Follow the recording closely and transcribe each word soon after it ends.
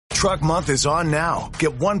Truck Month is on now.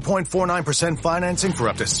 Get 1.49% financing for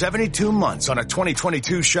up to 72 months on a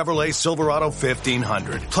 2022 Chevrolet Silverado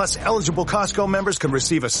 1500. Plus, eligible Costco members can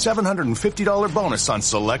receive a $750 bonus on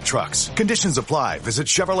select trucks. Conditions apply. Visit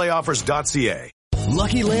ChevroletOffers.ca.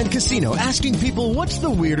 Lucky Land Casino, asking people, what's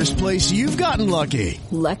the weirdest place you've gotten lucky?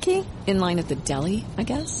 Lucky? In line at the deli, I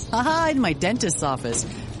guess? Aha, in my dentist's office.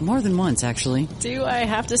 More than once, actually. Do I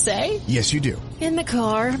have to say? Yes, you do. In the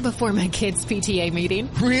car before my kids' PTA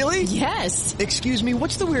meeting. Really? Yes. Excuse me,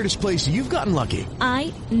 what's the weirdest place you've gotten lucky?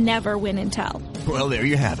 I never win and tell. Well, there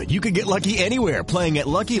you have it. You can get lucky anywhere, playing at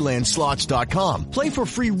LuckyLandSlots.com. Play for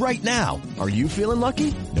free right now. Are you feeling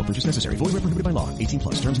lucky? No purchase necessary. Void where prohibited by law. 18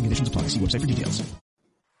 plus. Terms and conditions apply. See website for details.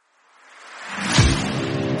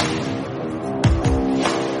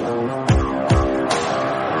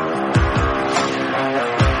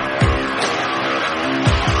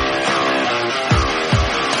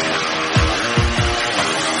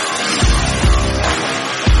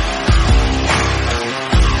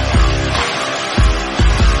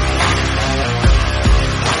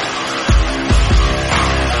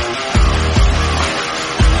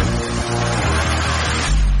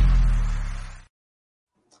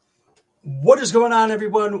 What is going on,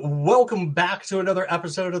 everyone? Welcome back to another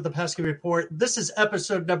episode of the Pesky Report. This is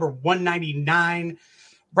episode number 199,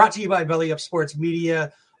 brought to you by Belly Up Sports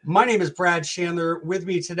Media. My name is Brad Chandler. With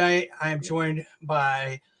me today, I am joined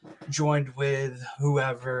with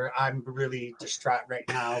whoever. I'm really distraught right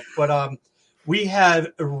now. But we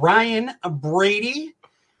have Ryan Brady,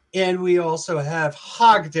 and we also have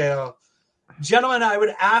Hogdale. Gentlemen, I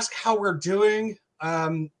would ask how we're doing.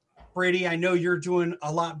 Brady, I know you're doing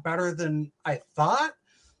a lot better than I thought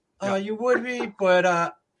you would be,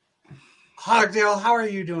 but Hogdale, how are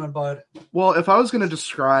you doing, bud? Well, if I was going to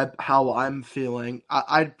describe how I'm feeling,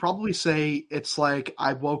 I'd probably say it's like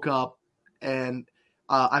I woke up and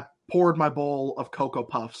I poured my bowl of Cocoa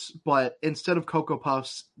Puffs, but instead of Cocoa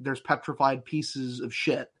Puffs, there's petrified pieces of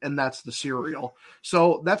shit, and that's the cereal.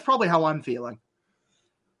 So that's probably how I'm feeling.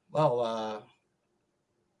 Well,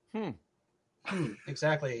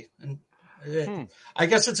 exactly. And I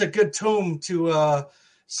guess it's a good tone to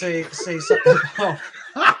say something about.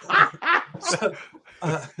 So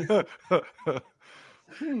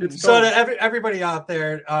to everybody out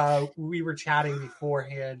there, we were chatting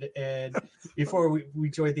beforehand, and before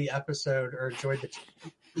we joined the episode or joined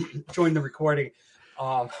the recording,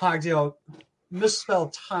 Hogdale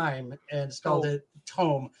misspelled time and spelled it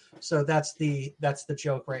tome. So that's the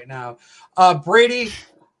joke right now. Brady,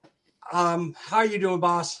 how are you doing,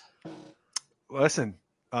 boss? Listen,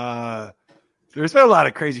 there's been a lot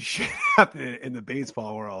of crazy shit happening in the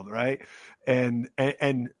baseball world, right? And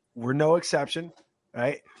we're no exception,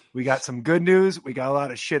 right? We got some good news, we got a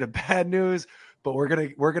lot of shit of bad news, but we're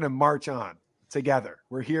gonna march on together.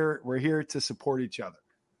 We're here to support each other.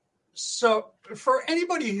 So for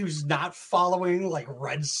anybody who's not following like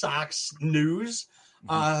Red Sox news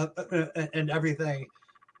and everything,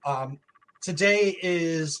 today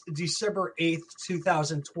is December 8th,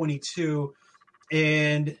 2022.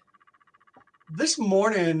 And this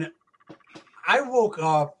morning I woke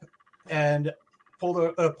up and pulled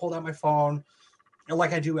out my phone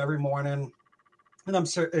like I do every morning. And I'm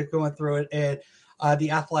going through it. And I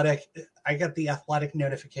got the Athletic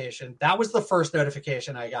notification. That was the first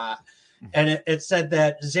notification I got. And it said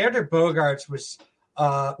that Xander Bogaerts was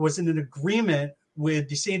in an agreement with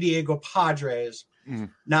the San Diego Padres.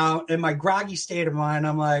 Now, in my groggy state of mind,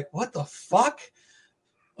 I'm like, what the fuck?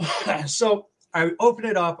 So I open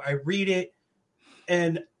it up, I read it,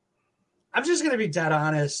 and I'm just going to be dead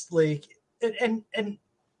honest, like, and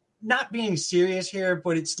not being serious here,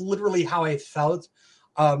 but it's literally how I felt.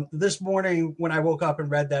 This morning when I woke up and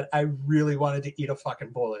read that, I really wanted to eat a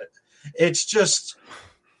fucking bullet. It's just,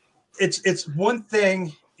 it's one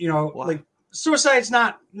thing, like, suicide's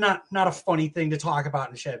not a funny thing to talk about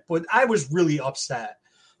and shit, but I was really upset.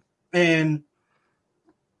 And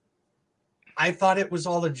I thought it was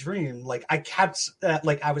all a dream. Like I kept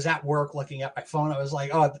like I was at work looking at my phone. I was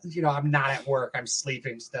like, oh, I'm not at work. I'm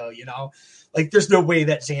sleeping still, like there's no way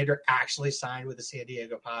that Xander actually signed with the San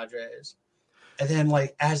Diego Padres. And then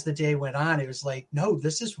like, as the day went on, it was like, no,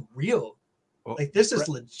 this is real. Well, like this is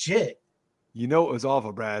legit. It was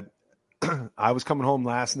awful, Brad. I was coming home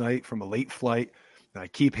last night from a late flight, and I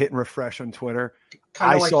keep hitting refresh on Twitter.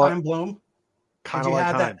 Kind of like Time Bloom. Kind of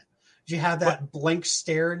like Time. Did you have that blank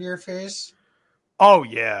stare in your face? Oh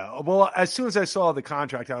yeah. Well, as soon as I saw the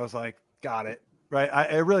contract, I was like, got it. Right.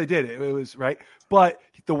 I really did. It was right. But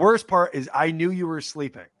the worst part is I knew you were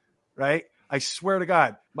sleeping. Right. I swear to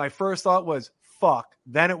God, my first thought was fuck.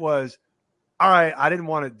 Then it was, all right, I didn't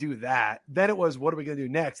want to do that. Then it was, what are we going to do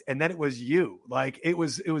next? And then it was you. Like it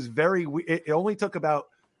was very, it only took about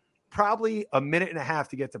probably a minute and a half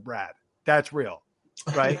to get to Brad. That's real.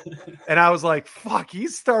 Right. And I was like, fuck,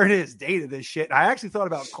 he's started his day to this shit. I actually thought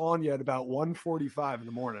about calling you at about 1:45 in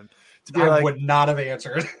the morning to be I would not have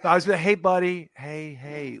answered. I was like, hey buddy,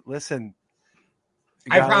 hey, listen.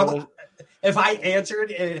 If I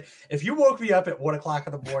answered, if you woke me up at 1:00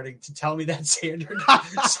 in the morning to tell me that Xander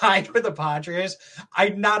signed with the Padres,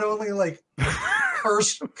 I'd not only like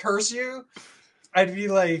curse you, I'd be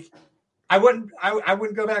like, I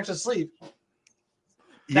wouldn't go back to sleep.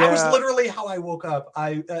 That was literally how I woke up.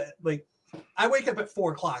 I wake up at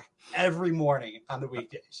 4:00 every morning on the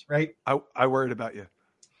weekdays, right? I worried about you.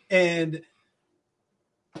 And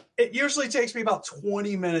it usually takes me about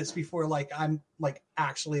 20 minutes before I'm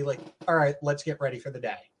actually all right, let's get ready for the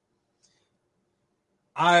day.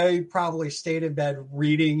 I probably stayed in bed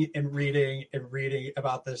reading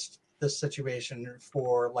about this situation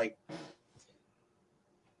for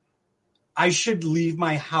I should leave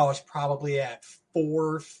my house probably at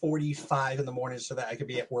 4:45 in the morning so that I could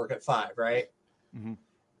be at work at 5, right? Mm-hmm.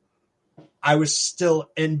 I was still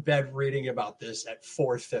in bed reading about this at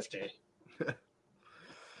 4:50.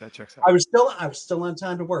 That checks out. I was still on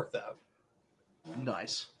time to work though.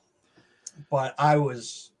 Nice. But I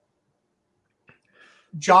was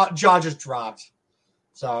jaw just dropped.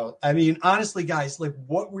 So I mean, honestly, guys,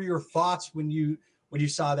 what were your thoughts when you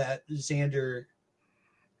saw that Xander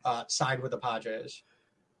signed with the Padres?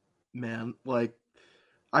 Man,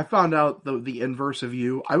 I found out the inverse of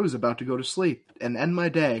you. I was about to go to sleep and end my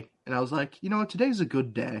day, and I was like, you know what, today's a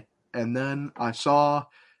good day. And then I saw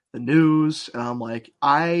the news, and I'm like,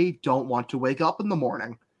 I don't want to wake up in the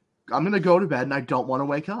morning. I'm going to go to bed, and I don't want to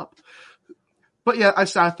wake up. But yeah, I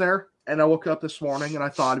sat there, and I woke up this morning, and I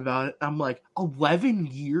thought about it. I'm like, 11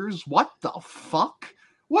 years? What the fuck?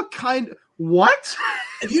 What?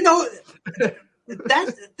 You know,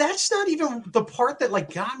 that's not even the part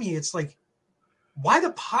that got me. It's why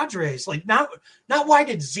the Padres? Not why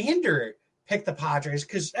did Xander pick the Padres?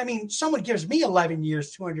 Because I mean, someone gives me 11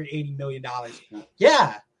 years, $280 million.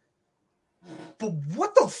 Yeah. But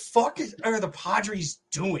what the fuck are the Padres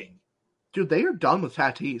doing? Dude, they are done with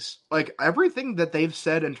Tatis. Everything that they've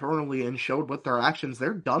said internally and showed with their actions,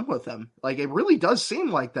 they're done with him. It really does seem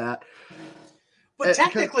like that. But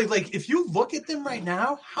technically, if you look at them right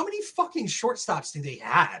now, how many fucking shortstops do they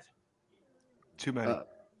have? Too many.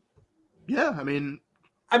 Yeah, I mean,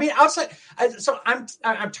 outside. So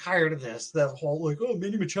I'm tired of this. The whole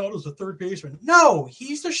Manny Machado's the third baseman. No,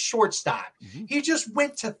 he's the shortstop. Mm-hmm. He just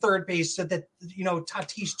went to third base so that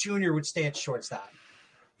Tatis Jr. would stay at shortstop.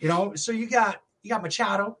 So you got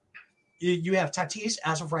Machado, you have Tatis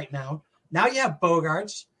as of right now. Now you have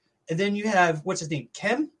Bogarts, and then you have what's his name,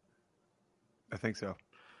 Kim. I think so.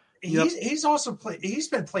 He's also played. He's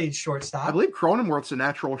been playing shortstop. I believe Cronenworth's a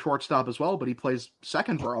natural shortstop as well, but he plays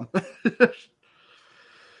second for him.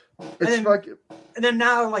 And then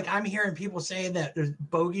now, I'm hearing people saying that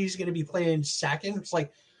Bogey's going to be playing second. It's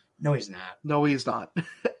no, he's not. No, he's not.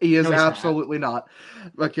 He is absolutely not.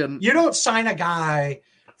 You don't sign a guy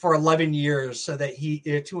for 11 years so that he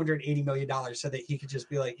 $280 million so that he could just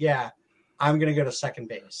be yeah, I'm going to go to second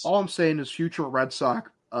base. All I'm saying is future Red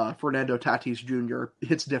Sox Fernando Tatis Jr.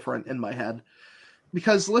 hits different in my head.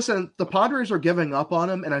 Because, listen, the Padres are giving up on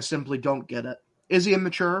him, and I simply don't get it. Is he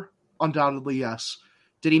immature? Undoubtedly, yes.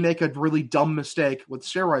 Did he make a really dumb mistake with the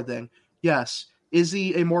steroid thing? Yes. Is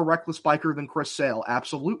he a more reckless biker than Chris Sale?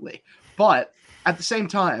 Absolutely. But at the same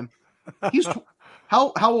time, he's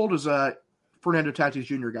how old is Fernando Tatis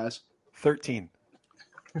Jr., guys? 13.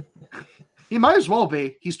 He might as well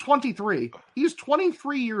be. He's 23. He's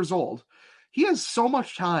 23 years old. He has so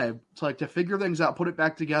much time to figure things out, put it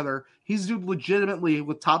back together. He's legitimately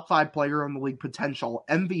with top 5 player in the league potential,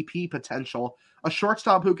 MVP potential, a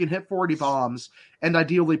shortstop who can hit 40 bombs, and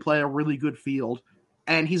ideally play a really good field.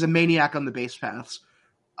 And he's a maniac on the base paths.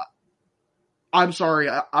 I'm sorry.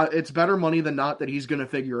 It's better money than not that he's going to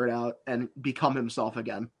figure it out and become himself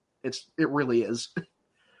again. It really is.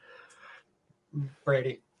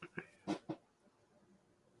 Brady.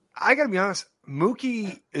 I got to be honest.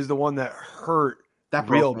 Mookie is the one that hurt that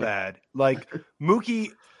real bad.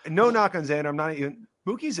 Mookie, no knock on Xander.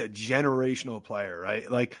 Mookie's a generational player, right?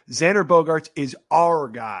 Xander Bogaerts is our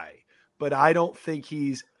guy, but I don't think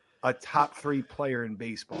he's a top 3 player in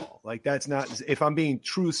baseball. That's not, if I'm being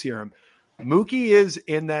true serum, Mookie is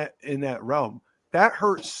in that realm. That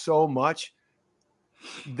hurts so much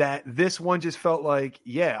that this one just felt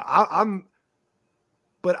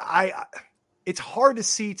it's hard to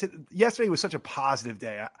see yesterday was such a positive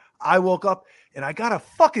day. I woke up and I got a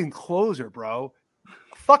fucking closer, bro.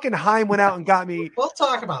 Fucking Heim went out and got me. We'll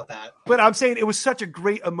talk about that. But I'm saying it was such a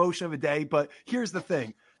great emotion of a day. But here's the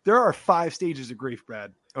thing. There are 5 stages of grief,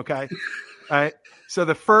 Brad. Okay. All right. So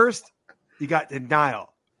the first, you got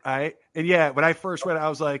denial. All right. And yeah, when I first read it, I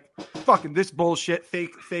was like, fucking this bullshit,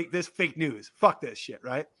 fake news. Fuck this shit.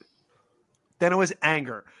 Right. Then it was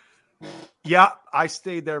anger. Yeah, I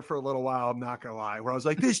stayed there for a little while. I'm not going to lie. Where I was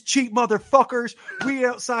like, this cheap motherfuckers. We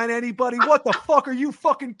don't sign anybody. What the fuck are you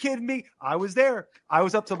fucking kidding me? I was there. I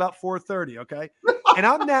was up to about 4:30. Okay. And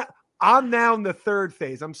I'm now in the third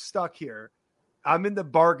phase. I'm stuck here. I'm in the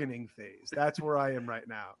bargaining phase. That's where I am right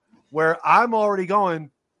now, where I'm already going,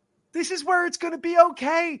 this is where it's going to be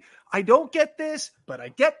okay. I don't get this, but I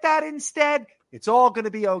get that instead. It's all going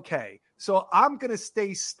to be okay. So I'm going to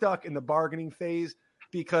stay stuck in the bargaining phase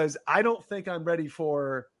because I don't think I'm ready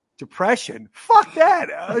for depression. Fuck that.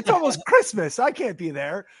 It's almost Christmas. I can't be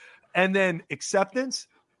there. And then acceptance.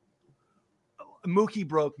 Mookie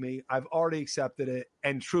broke me. I've already accepted it.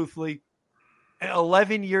 And truthfully, an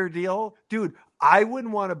 11-year deal, dude, I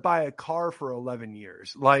wouldn't want to buy a car for 11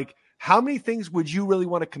 years. Like, how many things would you really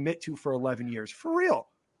want to commit to for 11 years? For real.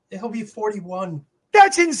 He'll be 41.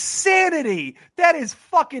 That's insanity. That is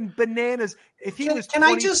fucking bananas. If he was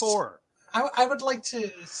 24. I would like to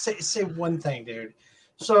say one thing, dude.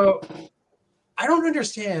 So I don't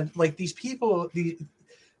understand, like, these people,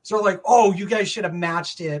 so like, oh, you guys should have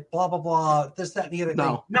matched it, blah, blah, blah, this, that, and the other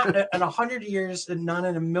thing. Not in 100 years and not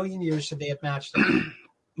in a million years should they have matched it.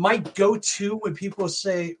 My go-to when people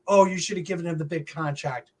say, oh, you should have given him the big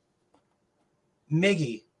contract.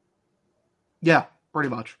 Miggy. Yeah, pretty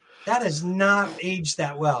much. That has not aged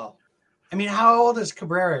that well. I mean, how old is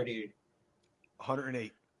Cabrera, dude?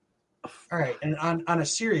 108. All right, and on a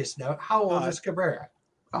serious note, how old is Cabrera?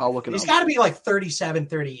 I'll look it up. He's got to be like 37,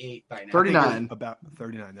 38 by now. 39. About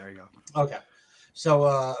 39. There you go. Okay.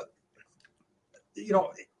 So,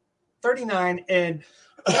 39, and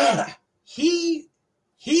he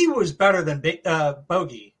was better than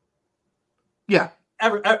Bogey. Yeah.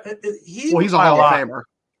 He's a Hall of Famer.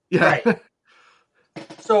 Yeah. Right.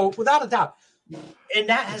 So, without a doubt. And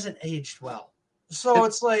that hasn't aged well. So,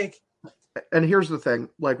 it's like... And here's the thing,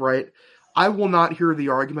 like, right, I will not hear the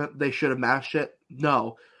argument they should have matched it.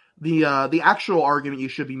 No. The actual argument you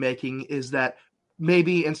should be making is that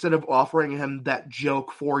maybe instead of offering him that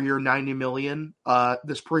joke 4-year $90 million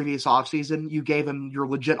this previous offseason, you gave him your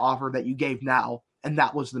legit offer that you gave now, and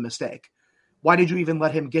that was the mistake. Why did you even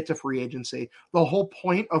let him get to free agency? The whole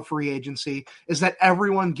point of free agency is that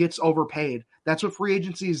everyone gets overpaid. That's what free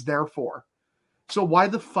agency is there for. So why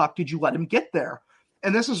the fuck did you let him get there?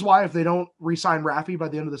 And this is why if they don't re-sign Rafi by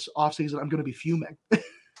the end of this offseason, I'm going to be fuming.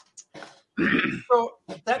 So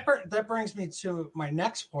that brings me to my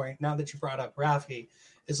next point, now that you brought up Rafi,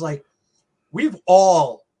 is like, we've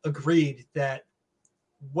all agreed that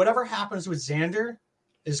whatever happens with Xander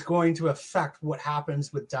is going to affect what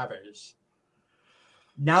happens with Devers.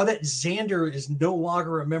 Now that Xander is no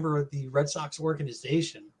longer a member of the Red Sox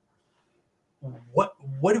organization, what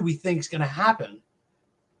do we think is going to happen?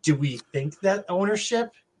 Do we think that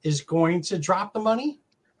ownership is going to drop the money?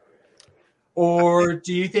 Or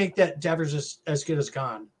do you think that Devers is as good as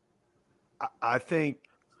gone? I think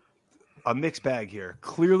a mixed bag here.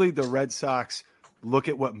 Clearly, the Red Sox look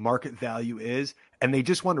at what market value is, and they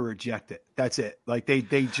just want to reject it. That's it. Like, they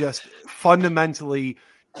just fundamentally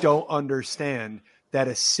don't understand that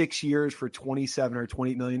a 6 years for 27 or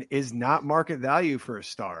 28 million is not market value for a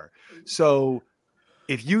star. So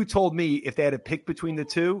if you told me if they had to pick between the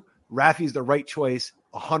two, Rafi's the right choice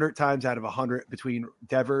 100 times out of 100 between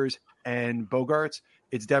Devers and Bogaerts.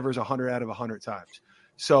 It's Devers 100 out of 100 times.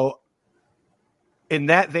 So in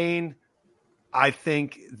that vein, I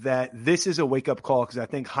think that this is a wake-up call because I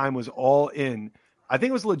think Heim was all in. I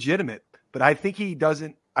think it was legitimate, but I think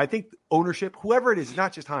I think ownership, whoever it is,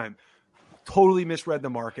 not just Heim, totally misread the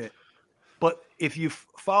market. But if you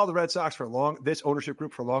follow the Red Sox this ownership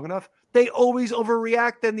group for long enough, they always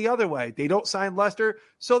overreact then the other way. They don't sign Lester,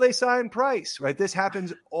 so they sign Price, right? This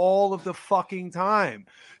happens all of the fucking time.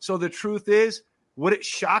 So the truth is, would it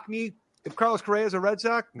shock me if Carlos Correa is a Red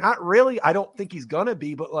Sox? Not really. I don't think he's going to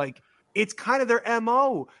be, but like, it's kind of their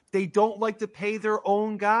MO. They don't like to pay their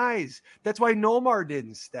own guys. That's why Nomar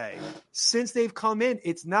didn't stay. Since they've come in,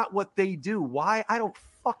 it's not what they do. Why? I don't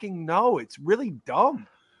fucking know. It's really dumb.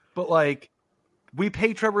 But like, we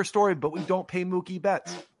pay Trevor Story, but we don't pay Mookie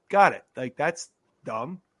Betts. Got it. Like, that's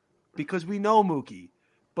dumb because we know Mookie.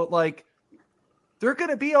 But like, they're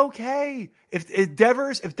gonna be okay. If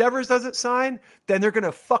Devers doesn't sign, then they're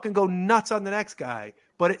gonna fucking go nuts on the next guy.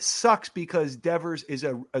 but it sucks because Devers is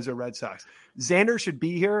a Red Sox. Xander should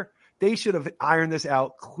be here. They should have ironed this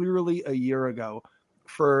out clearly a year ago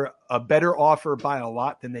for a better offer by a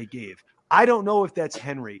lot than they gave. I don't know if that's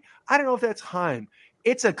Henry. I don't know if that's Heim.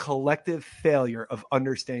 It's a collective failure of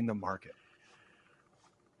understanding the market.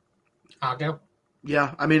 I'll go.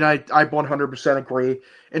 Yeah, I mean, I 100% agree.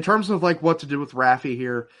 In terms of like what to do with Raffy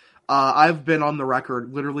here, I've been on the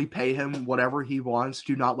record, literally pay him whatever he wants.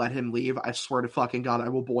 Do not let him leave. I swear to fucking God, I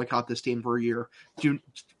will boycott this team for a year.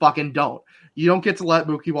 Fucking don't. You don't get to let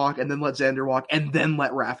Mookie walk and then let Xander walk and then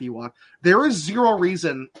let Raffy walk. There is zero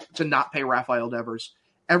reason to not pay Rafael Devers.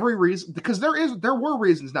 Every reason, because there were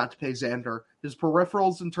reasons not to pay Xander. His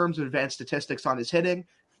peripherals in terms of advanced statistics on his hitting,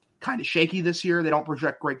 kind of shaky this year. They don't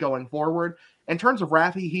project great going forward. In terms of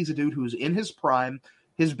Raffy, he's a dude who's in his prime.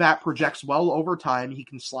 His bat projects well over time. He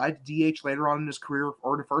can slide to DH later on in his career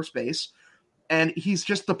or to first base. And he's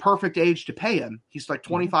just the perfect age to pay him. He's like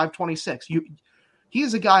 25, 26. He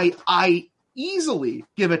is a guy I easily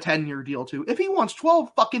give a 10-year deal to. If he wants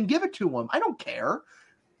 12, fucking give it to him. I don't care.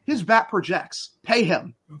 His bat projects. Pay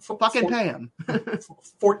him. Fucking pay him.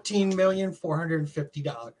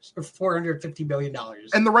 $14,450,000 or $450 million.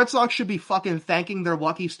 And the Red Sox should be fucking thanking their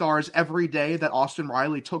lucky stars every day that Austin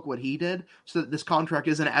Riley took what he did, so that this contract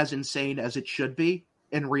isn't as insane as it should be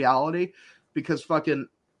in reality. Because fucking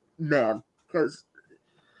man, because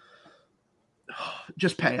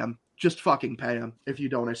just pay him. Just fucking pay him. If you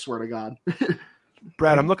don't, I swear to God.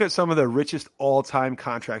 Brad, I'm looking at some of the richest all-time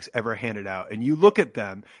contracts ever handed out, and you look at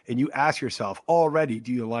them and you ask yourself, already,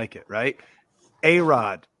 do you like it, right?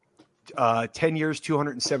 A-Rod, 10 years,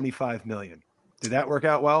 $275 million. Did that work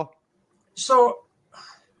out well? So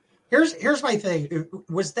here's my thing.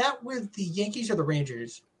 Was that with the Yankees or the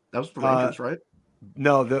Rangers? That was the Rangers, right?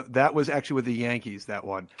 No, that was actually with the Yankees, that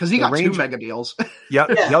one. Because he got two mega deals. Yep.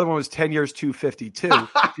 Yeah. The other one was 10 years,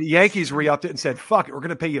 $252. The Yankees re-upped it and said, fuck it, we're going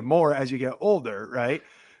to pay you more as you get older, right?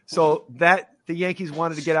 So the Yankees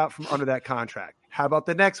wanted to get out from under that contract. How about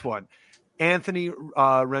the next one? Anthony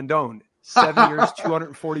Rendon, 7 years,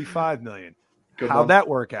 $245 million. How'd that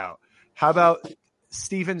work out? How about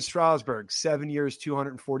Steven Strasburg, 7 years,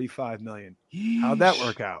 $245 million? How'd that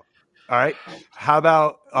work out? All right. How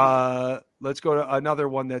about let's go to another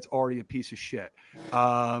one that's already a piece of shit.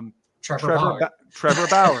 Trevor Bauer. Trevor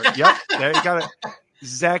Bauer. Yep. There you got it.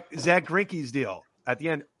 Zach Greinke's deal at the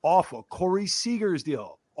end, awful. Corey Seager's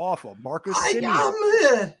deal, awful. Marcus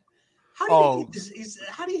Semien. How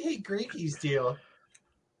do you hate Greinke's deal?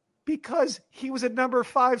 Because he was a number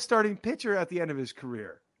 5 starting pitcher at the end of his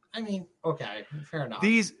career. I mean, okay, fair enough.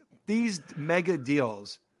 These mega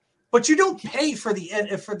deals. But you don't pay for the end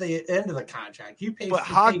of the contract. You pay for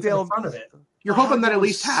the front of it. You're hoping that at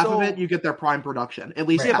least half of it you get their prime production. At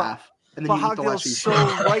least half. And then you get the last so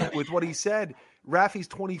right with what he said. Raffy's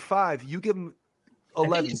 25. You give him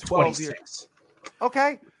 11, 12 years.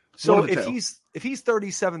 Okay. So if he's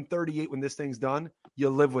 37, 38 when this thing's done, you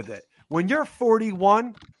live with it. When you're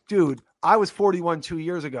 41, dude, I was 41 2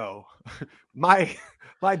 years ago. My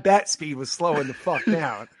bat speed was slowing the fuck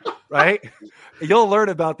down, right? You'll learn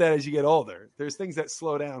about that as you get older. There's things that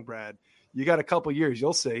slow down, Brad. You got a couple years.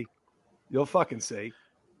 You'll see. You'll fucking see.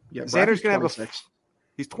 Yeah, Xander's going to have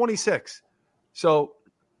he's 26. So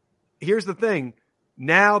here's the thing.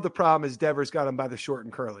 Now the problem is Devers got him by the short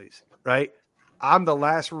and curlies, right? I'm the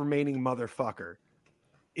last remaining motherfucker.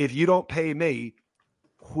 If you don't pay me,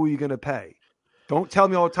 who are you going to pay? Don't tell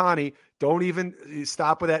me Ohtani. Don't even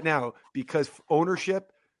stop with that now, because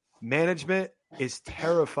ownership, management is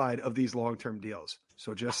terrified of these long-term deals.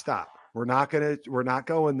 So just stop. We're not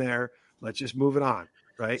going there. Let's just move it on.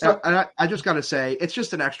 Right. And I just got to say, it's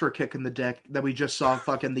just an extra kick in the dick that we just saw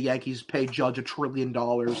fucking the Yankees pay Judge $1 trillion.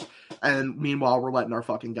 And meanwhile, we're letting our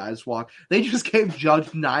fucking guys walk. They just gave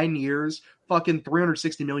Judge 9 years, fucking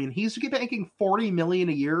 $360 million. He's making $40 million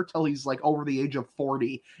a year till he's like over the age of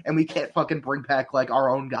 40. And we can't fucking bring back like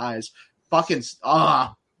our own guys. Fucking,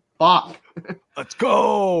 fuck. Let's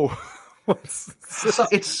go.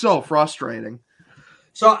 It's so frustrating.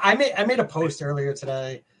 So I made a post earlier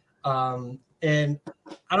today. And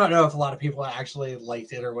I don't know if a lot of people actually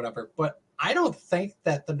liked it or whatever, but I don't think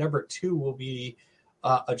that the number 2 will be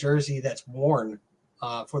a jersey that's worn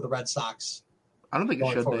for the Red Sox. I don't think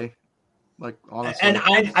it should be. Like, honestly. And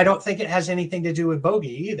I don't think it has anything to do with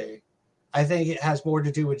Bogey either. I think it has more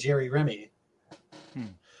to do with Jerry Remy.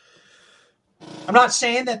 I'm not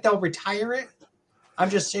saying that they'll retire it.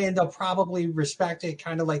 I'm just saying they'll probably respect it,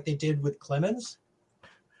 kind of like they did with Clemens.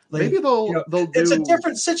 Like, maybe they'll it's a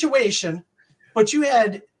different situation. But you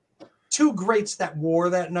had 2 greats that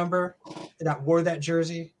wore that number, that wore that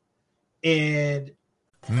jersey. And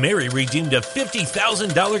Mary redeemed a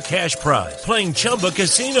 $50,000 cash prize playing Chumba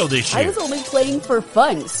Casino this year. I was only playing for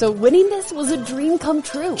fun, so winning this was a dream come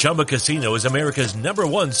true. Chumba Casino is America's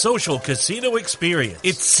 #1 social casino experience.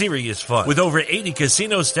 It's serious fun. With over 80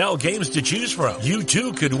 casino-style games to choose from, you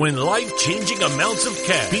too could win life-changing amounts of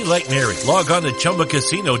cash. Be like Mary. Log on to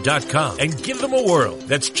ChumbaCasino.com and give them a whirl.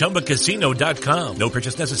 That's ChumbaCasino.com. No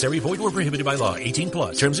purchase necessary. Void where prohibited by law.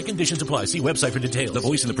 18+. Terms and conditions apply. See website for details. The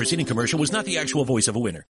voice in the preceding commercial was not the actual voice of a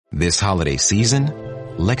winner. This holiday season,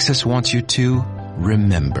 Lexus wants you to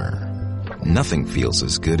remember. Nothing feels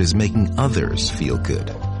as good as making others feel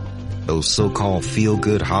good. Those so-called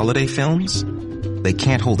feel-good holiday films? They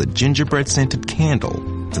can't hold a gingerbread-scented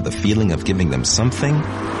candle to the feeling of giving them something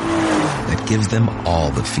that gives them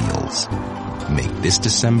all the feels. Make this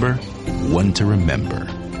December one to remember.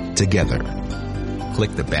 Together.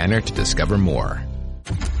 Click the banner to discover more.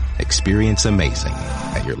 Experience amazing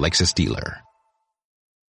at your Lexus dealer.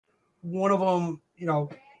 One of them,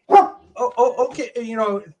 okay,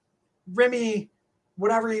 Remy,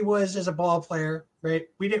 whatever he was as a ball player, right?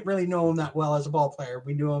 We didn't really know him that well as a ball player.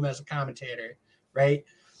 We knew him as a commentator, right?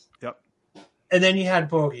 Yep. And then you had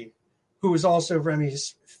Bogey, who was also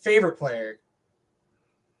Remy's favorite player,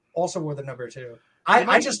 also wore the number 2.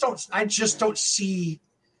 I just don't see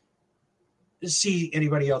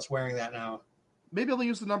anybody else wearing that now. Maybe they'll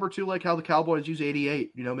use the number 2 like how the Cowboys use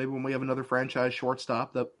 88. Maybe when we have another franchise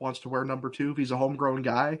shortstop that wants to wear number 2, if he's a homegrown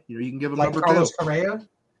guy, you can give him like number Carlos 2. Correa?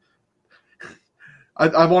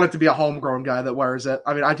 I want it to be a homegrown guy that wears it.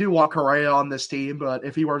 I mean, I do want Correa on this team, but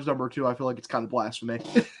if he wears number 2, I feel like it's kind of blasphemy.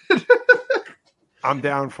 I'm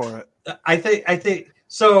down for it. I think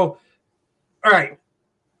so. All right.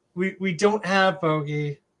 We don't have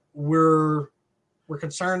Bogey. We're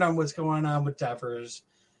concerned on what's going on with Devers.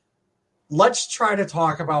 Let's try to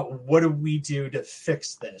talk about what do we do to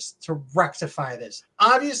fix this, to rectify this.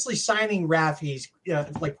 Obviously, signing Rafi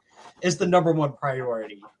is the number 1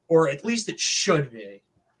 priority, or at least it should be.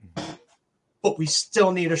 But we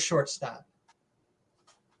still need a shortstop.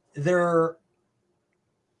 Do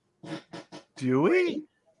we?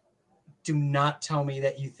 Do not tell me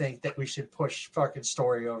that you think that we should push fucking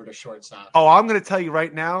Story over to shortstop. Oh, I'm going to tell you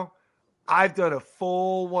right now, I've done a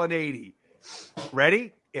full 180.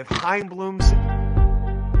 Ready? If Heimblum's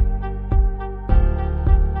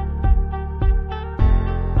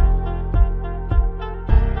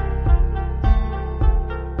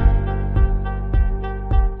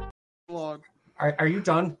Are you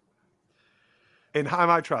done? In Heim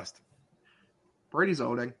I trust. Brady's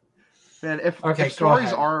owning. Man, if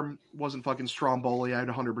Story's arm wasn't fucking Stromboli, I'd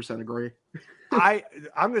 100% agree. I'm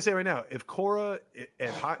going to say right now, if Cora,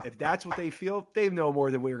 if that's what they feel, they know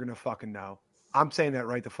more than we're going to fucking know. I'm saying that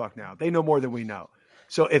right the fuck now. They know more than we know.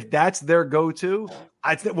 So if that's their go-to,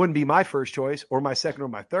 it wouldn't be my first choice or my second or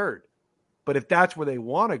my third. But if that's where they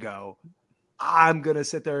want to go, I'm going to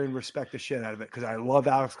sit there and respect the shit out of it because I love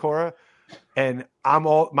Alex Cora. And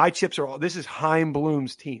my chips are all, this is Chaim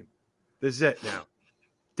Bloom's team. This is it now.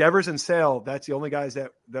 Devers and Sale, that's the only guys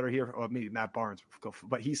that are here. Oh, maybe Matt Barnes,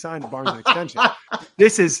 but he signed Barnes an extension.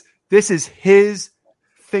 This is his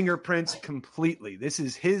fingerprints completely. This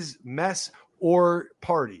is his mess or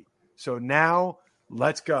party. So now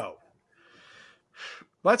let's go.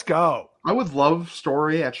 Let's go. I would love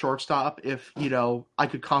Story at shortstop if, I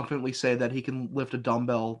could confidently say that he can lift a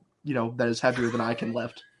dumbbell, that is heavier than I can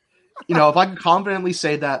lift. If I could confidently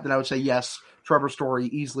say that, then I would say yes, Trevor Story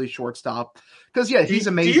easily shortstop. Because he's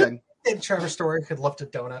amazing. Do you think Trevor Story could lift a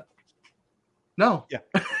donut? No. Yeah.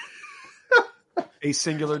 A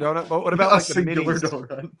singular donut. But what about the minis?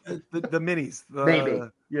 Donut? The minis. Maybe.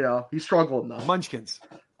 He's struggling though. Munchkins.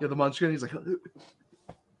 Yeah, the Munchkin. He's like.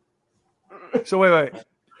 So wait.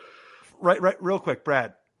 Right. Real quick,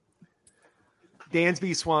 Brad.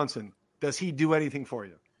 Dansby Swanson. Does he do anything for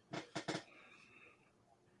you?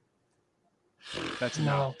 That's a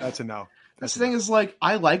no. That's a no. The thing is,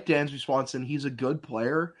 I like Dansby Swanson. He's a good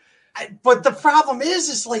player. But the problem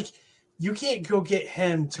is you can't go get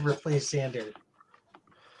him to replace Xander.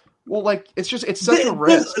 Well, it's such a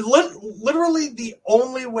risk. Literally, the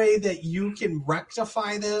only way that you can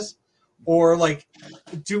rectify this or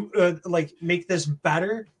make this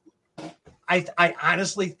better, I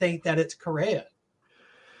honestly think that it's Correa.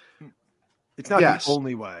 It's not the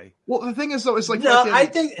only way. Well, the thing is, though, it's I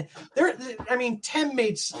think Tim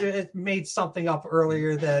made something up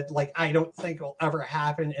earlier that I don't think will ever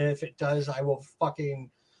happen, and if it does, I will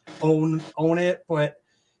fucking own it. But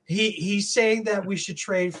he's saying that we should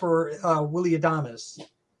trade for Willy Adames,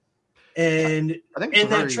 and in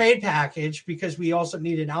that trade package, because we also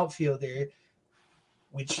need an outfielder,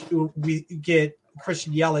 which we get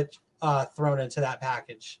Christian Yelich thrown into that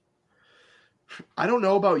package. I don't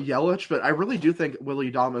know about Yelich, but I really do think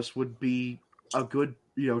Willie Adames would be a good,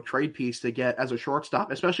 trade piece to get as a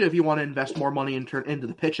shortstop, especially if you want to invest more money into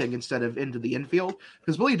the pitching instead of into the infield.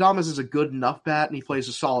 Because Willie Adames is a good enough bat, and he plays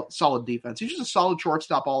a solid defense. He's just a solid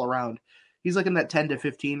shortstop all around. He's like in that 10 to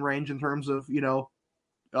 15 range in terms of,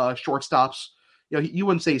 shortstops. You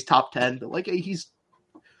wouldn't say he's top 10, but like he's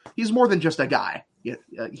more than just a guy.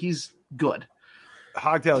 He's good.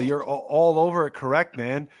 Hogdale, you're all over it, correct,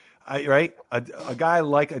 man. Right? A guy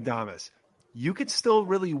like Adames, you could still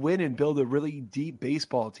really win and build a really deep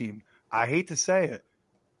baseball team. I hate to say it.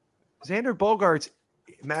 Xander Bogaerts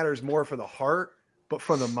matters more for the heart, but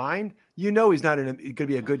from the mind, he's not going to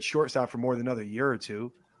be a good shortstop for more than another year or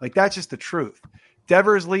two. Like, that's just the truth.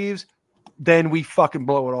 Devers leaves, then we fucking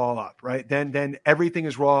blow it all up, right? Then everything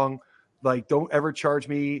is wrong. Like, don't ever charge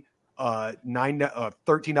me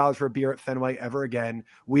 $13 for a beer at Fenway ever again.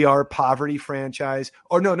 We are a poverty franchise.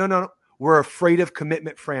 Oh, no. We're afraid of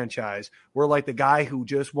commitment franchise. We're like the guy who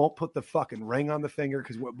just won't put the fucking ring on the finger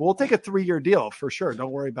because we'll take a 3-year deal for sure.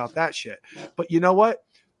 Don't worry about that shit. But you know what?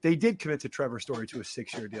 They did commit to Trevor Story to a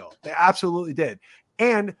 6-year deal. They absolutely did.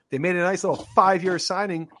 And they made a nice little 5-year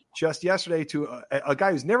signing just yesterday to a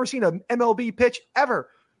guy who's never seen an MLB pitch ever.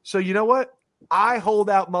 So you know what? I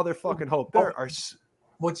hold out motherfucking hope.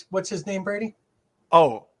 What's his name, Brady?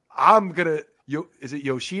 Oh, is it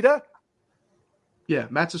Yoshida? Yeah,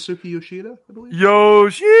 Matsusuki Yoshida, I believe.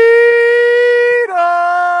 Yoshida!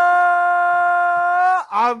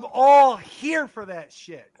 I'm all here for that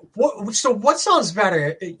shit. What sounds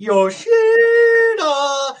better, Yoshida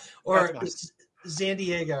or San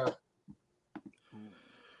Diego?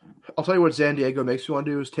 I'll tell you what San Diego makes me want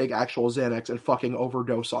to do is take actual Xanax and fucking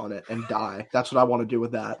overdose on it and die. That's what I want to do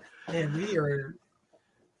with that. And we are...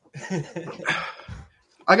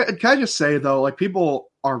 Can I just say, though, like, people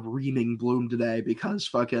are reaming Bloom today because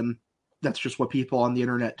fucking that's just what people on the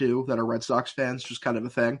internet do that are Red Sox fans, just kind of a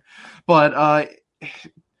thing. But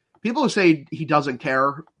people who say he doesn't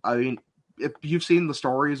care, I mean, if you've seen the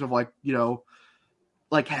stories of, like,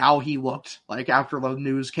 like how he looked, like, after the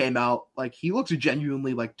news came out, like, he looks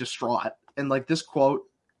genuinely, like, distraught. And, like, this quote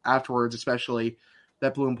afterwards, especially,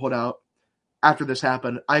 that Bloom put out, after this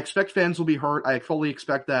happened, I expect fans will be hurt. I fully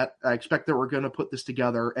expect that. I expect that we're going to put this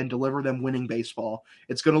together and deliver them winning baseball.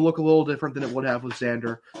 It's going to look a little different than it would have with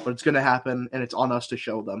Xander, but it's going to happen, and it's on us to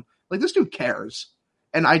show them. Like, this dude cares.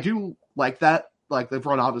 And I do like that. Like, the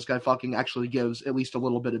front office guy fucking actually gives at least a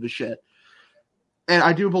little bit of a shit. And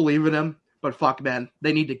I do believe in him, but fuck, man,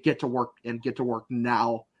 they need to get to work and get to work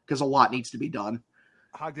now because a lot needs to be done.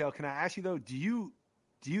 Hogdale, can I ask you, though, do you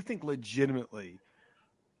think legitimately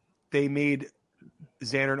they made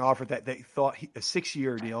Xander an offer that they thought a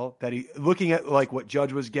 6-year deal that he looking at like what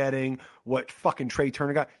Judge was getting, what fucking Trey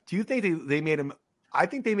Turner got. Do you think they made him? I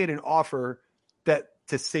think they made an offer that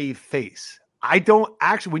to save face. I don't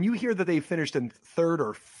actually, when you hear that they finished in 3rd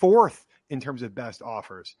or 4th in terms of best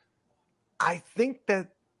offers, I think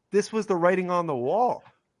that this was the writing on the wall.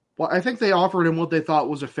 Well, I think they offered him what they thought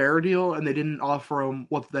was a fair deal, and they didn't offer him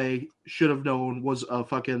what they should have known was a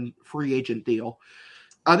fucking free agent deal.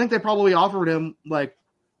 I think they probably offered him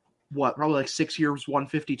probably like 6 years,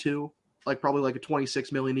 152, like probably like a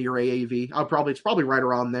 $26 million a year AAV. It's probably right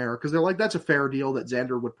around there because they're like, that's a fair deal that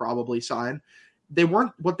Xander would probably sign.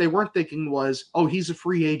 What they weren't thinking was, oh, he's a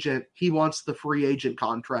free agent. He wants the free agent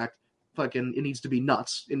contract. Fucking, it needs to be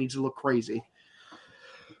nuts. It needs to look crazy.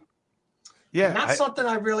 Yeah, not something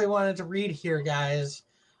I really wanted to read here, guys.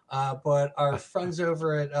 But our friends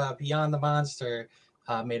over at Beyond the Monster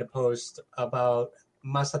made a post about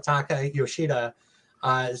Masataka Yoshida.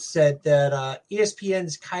 Said that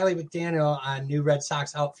ESPN's Kylie McDaniel on new Red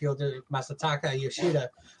Sox outfielder Masataka Yoshida,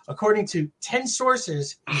 according to 10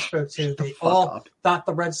 sources he spoke to, they all thought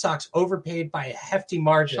the Red Sox overpaid by a hefty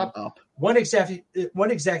margin. Shut up. One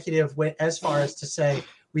executive went as far as to say,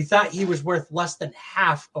 we thought he was worth less than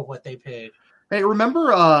half of what they paid. Hey,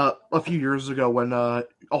 remember a few years ago when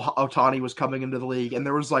Ohtani was coming into the league and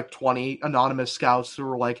there was like 20 anonymous scouts who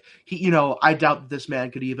were like, I doubt that this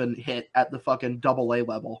man could even hit at the fucking AA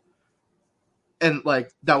level. And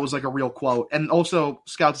like, that was like a real quote. And also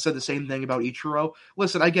scouts said the same thing about Ichiro.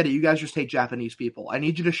 Listen, I get it. You guys just hate Japanese people. I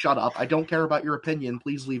need you to shut up. I don't care about your opinion.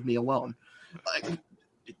 Please leave me alone. Like,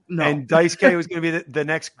 no. And Daisuke was going to be the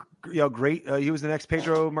next, great. He was the next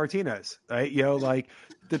Pedro Martinez, right? Like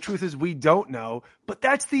the truth is we don't know, but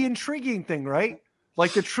that's the intriguing thing, right?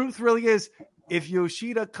 Like the truth really is, if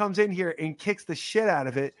Yoshida comes in here and kicks the shit out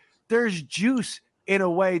of it, there's juice in a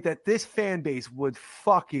way that this fan base would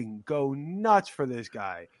fucking go nuts for this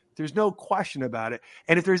guy. There's no question about it.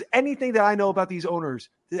 And if there's anything that I know about these owners,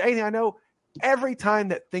 anything I know, every time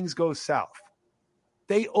that things go south,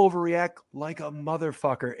 they overreact like a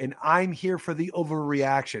motherfucker. And I'm here for the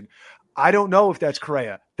overreaction. I don't know if that's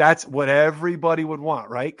Correa. That's what everybody would want,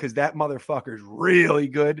 right? Because that motherfucker is really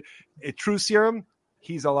good. At True Serum,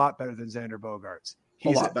 he's a lot better than Xander Bogaerts.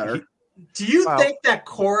 He's a lot better. Do you think that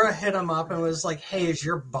Cora hit him up and was like, hey, is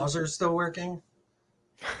your buzzer still working?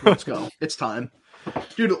 Let's go. It's time.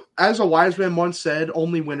 Dude, as a wise man once said,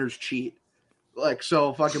 only winners cheat. Like,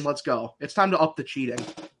 so fucking let's go. It's time to up the cheating.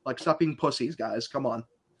 Like, stop being pussies, guys. Come on.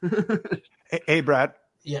 Hey, Brad.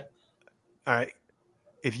 Yeah. All right.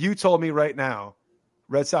 If you told me right now,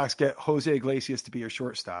 Red Sox get Jose Iglesias to be your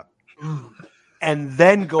shortstop, and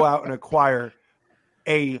then go out and acquire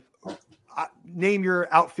name your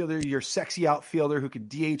outfielder, your sexy outfielder who can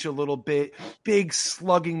DH a little bit, big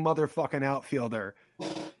slugging motherfucking outfielder.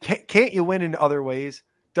 Can't you win in other ways?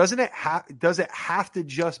 Does it have to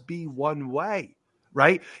just be one way,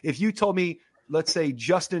 right? If you told me, let's say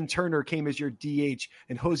Justin Turner came as your DH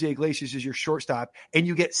and Jose Iglesias is your shortstop, and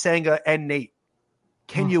you get Senga and Nate,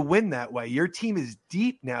 can you win that way? Your team is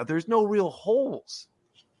deep now. There's no real holes.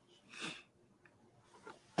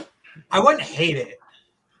 I wouldn't hate it.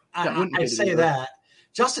 I'd say that.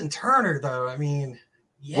 Justin Turner, though, I mean,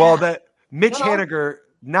 yeah. Well, that Mitch Haniger,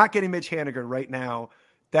 not getting Mitch Haniger right now,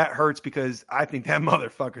 that hurts because I think that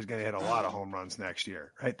motherfucker's going to hit a lot of home runs next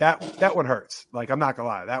year, right? That one hurts. Like, I'm not going to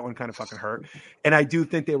lie. That one kind of fucking hurt. And I do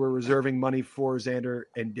think they were reserving money for Xander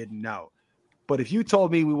and didn't know. But if you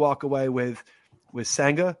told me we walk away with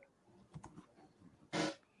Senga,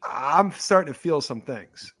 I'm starting to feel some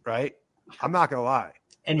things, right? I'm not going to lie.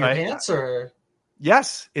 In your pants or?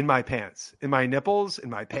 Yes, in my pants, in my nipples, in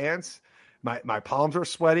my pants. My palms are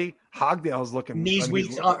sweaty. Hogdale's looking. Knees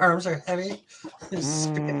weak, arms are heavy.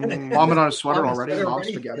 Vomit on a sweater already. Mom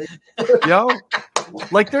spaghetti. Yo,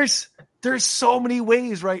 like there's so many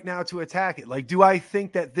ways right now to attack it. Like, do I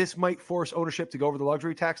think that this might force ownership to go over the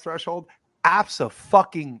luxury tax threshold?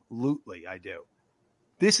 Abso-fucking-lutely, I do.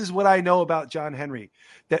 This is what I know about John Henry.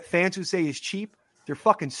 That fans who say he's cheap, they're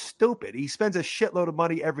fucking stupid. He spends a shitload of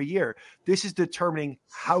money every year. This is determining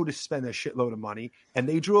how to spend a shitload of money, and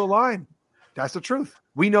they drew a line. That's the truth.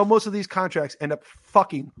 We know most of these contracts end up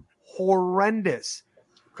fucking horrendous.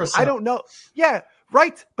 I don't know. Yeah,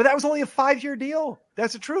 right. But that was only a 5-year deal.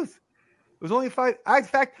 That's the truth. It was only in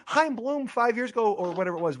fact, Chaim Bloom 5 years ago or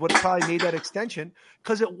whatever it was would have probably made that extension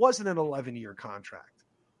because it wasn't an 11-year contract.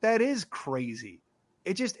 That is crazy.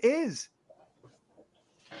 It just is.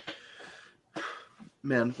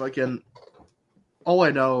 Man, fucking all I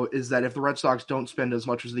know is that if the Red Sox don't spend as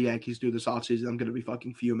much as the Yankees do this offseason, I'm going to be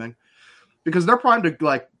fucking fuming. Because they're primed to,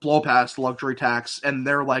 like, blow past luxury tax, and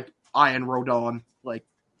they're, like, eyeing Rodon, like,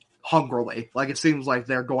 hungrily. Like, it seems like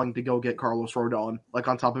they're going to go get Carlos Rodon, like,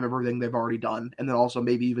 on top of everything they've already done, and then also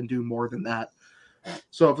maybe even do more than that.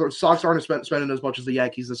 So if the Sox aren't spending as much as the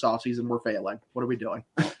Yankees this offseason, we're failing. What are we doing?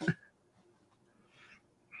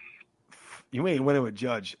 You ain't winning with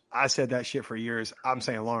Judge. I said that shit for years. I'm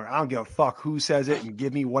saying longer. I don't give a fuck who says it and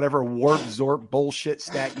give me whatever warp zorp bullshit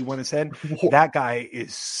stat you want to send. That guy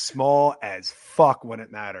is small as fuck when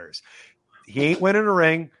it matters. He ain't winning a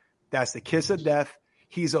ring. That's the kiss of death.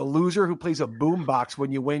 He's a loser who plays a boombox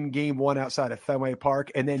when you win game 1 outside of Fenway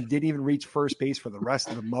Park and then didn't even reach first base for the rest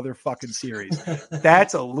of the motherfucking series.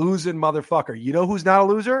 That's a losing motherfucker. You know who's not a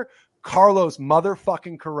loser? Carlos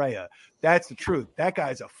motherfucking Correa. That's the truth. That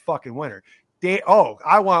guy's a fucking winner.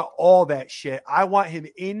 I want all that shit. I want him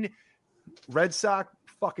in Red Sox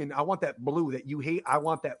fucking, I want that blue that you hate. I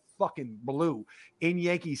want that fucking blue in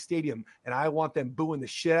Yankee Stadium. And I want them booing the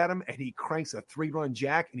shit at him. And he cranks a 3-run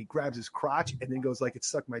jack and he grabs his crotch and then goes like,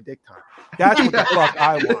 it's suck my dick time. That's what the fuck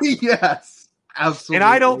I want. Yes, absolutely. And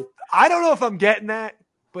I don't know if I'm getting that,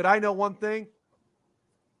 but I know one thing.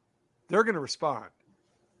 They're going to respond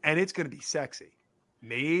and it's going to be sexy.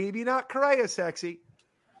 Maybe not Correa sexy,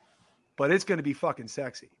 but it's going to be fucking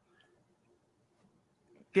sexy.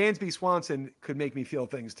 Dansby Swanson could make me feel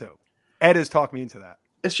things too. Ed has talked me into that.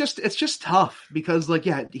 It's just tough because, like,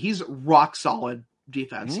 yeah, he's rock solid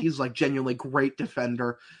defense. Mm-hmm. He's like genuinely great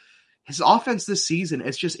defender. His offense this season,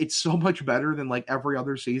 it's so much better than like every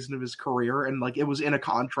other season of his career. And like, it was in a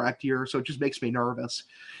contract year. So it just makes me nervous.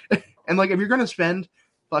 And like, if you're going to spend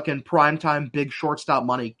fucking primetime big shortstop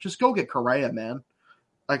money, just go get Correa, man.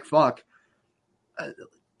 Like, fuck.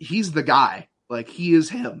 He's the guy. Like, he is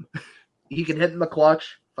him. He can hit in the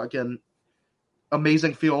clutch. Fucking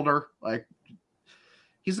amazing fielder. Like,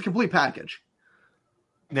 he's the complete package.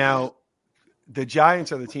 Now, the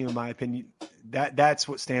Giants are the team, in my opinion. That's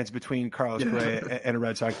what stands between Carlos Correa and a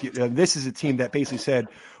Red Sox. This is a team that basically said,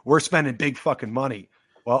 we're spending big fucking money.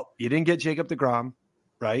 Well, you didn't get Jacob deGrom,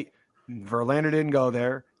 right? Verlander didn't go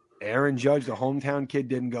there. Aaron Judge, the hometown kid,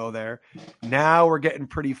 didn't go there. Now we're getting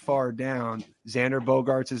pretty far down. Xander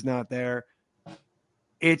Bogaerts is not there.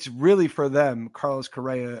 It's really for them, Carlos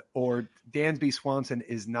Correa or Dansby Swanson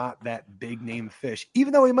is not that big name fish,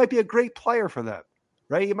 even though he might be a great player for them,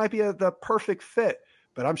 right? He might be the perfect fit,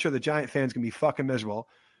 but I'm sure the Giant fans can be fucking miserable.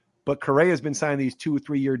 But Correa's been signing these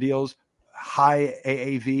 2-3 year deals, high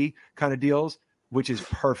AAV kind of deals, which is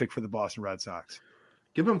perfect for the Boston Red Sox.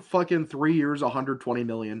 Give him fucking 3 years, $120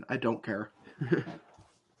 million. I don't care.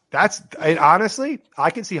 Honestly,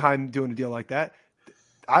 I can see Heim doing a deal like that.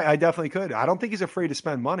 I definitely could. I don't think he's afraid to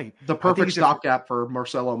spend money. The perfect stopgap for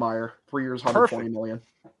Marcelo Meyer. 3 years, $120 million.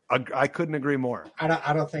 I couldn't agree more.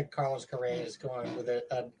 I don't think Carlos Correa is going with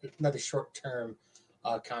another short-term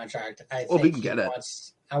contract. If he can get it.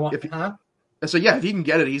 So, if he can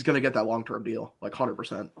get it, he's going to get that long-term deal, like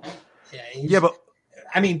 100%. Yeah, but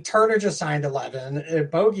I mean, Turner just signed 11.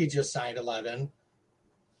 Bogey just signed 11.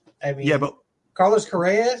 I mean, but Carlos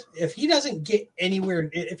Correa, if he doesn't get anywhere,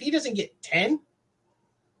 if he doesn't get 10,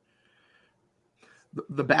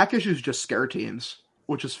 the back issues just scare teams,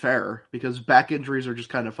 which is fair because back injuries are just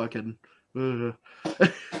kind of fucking.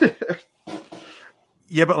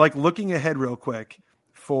 Yeah, but like looking ahead real quick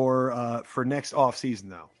for next offseason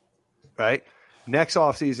though, right? Next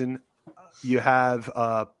offseason, you have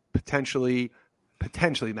potentially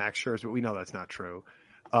Max Scherzer, but we know that's not true.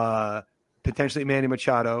 Potentially Manny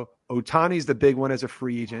Machado. Ohtani's the big one as a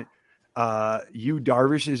free agent. Yu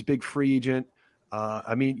Darvish is big free agent.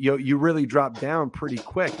 I mean, you really drop down pretty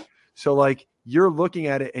quick. So like you're looking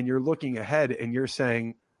at it and you're looking ahead and you're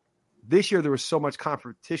saying this year there was so much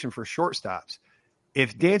competition for shortstops.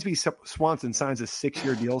 If Dansby Swanson signs a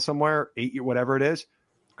 6-year deal somewhere, 8-year, whatever it is,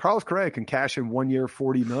 Carlos Correa can cash in 1 year,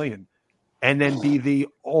 $40 million and then be the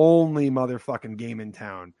only motherfucking game in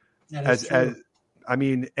town. As I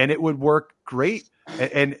mean, and it would work great.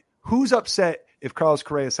 And who's upset if Carlos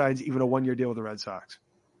Correa signs even a 1-year deal with the Red Sox?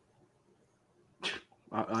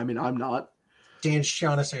 I mean, I'm not. Dan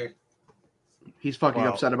Shaughnessy. He's fucking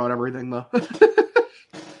upset about everything, though.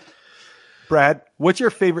 Brad, what's your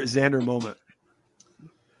favorite Xander moment?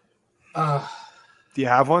 Do you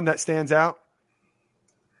have one that stands out?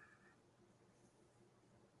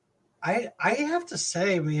 I have to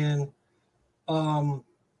say, man, him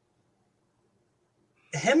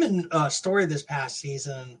and Story this past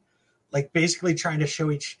season, like basically trying to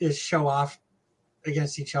show off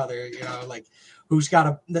against each other, like who's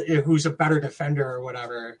a better defender or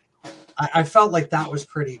whatever. I felt like that was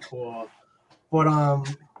pretty cool. But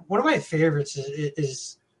one of my favorites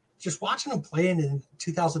is just watching him play in the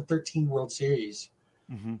 2013 World Series.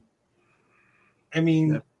 Mm-hmm. I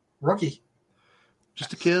mean, rookie,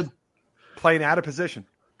 just a kid playing out of position.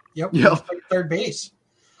 Yep. Like third base.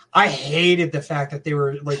 I hated the fact that they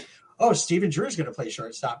were like, "Oh, Steven Drew's going to play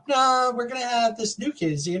shortstop." No, we're going to have this new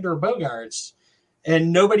kid, Xander Bogaerts,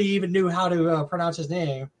 and nobody even knew how to pronounce his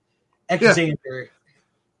name, Xander. Yeah.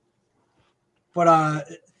 But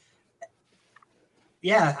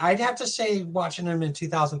I'd have to say watching him in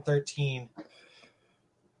 2013.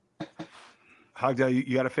 Hogdale,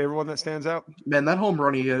 you got a favorite one that stands out? Man, that home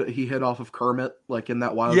run he hit off of Kermit, like in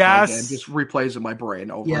that wild card game, just replays in my brain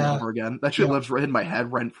over and over again. That shit lives in my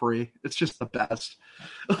head rent free. It's just the best.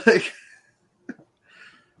 Like,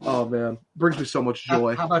 oh man, brings me so much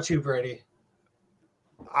joy. How about you, Brady?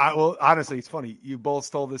 Well, honestly, it's funny. You both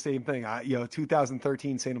stole the same thing.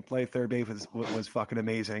 2013, seeing him play third base was fucking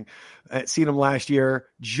amazing. Seen him last year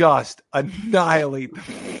just annihilate the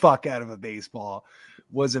fuck out of a baseball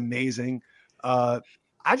was amazing. I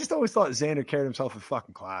just always thought Xander carried himself with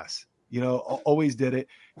fucking class. Always did it.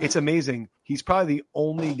 It's amazing. He's probably the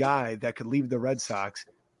only guy that could leave the Red Sox.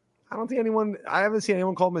 I haven't seen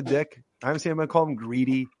anyone call him a dick. I haven't seen anyone call him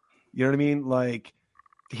greedy. You know what I mean? Like,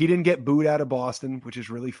 he didn't get booed out of Boston, which is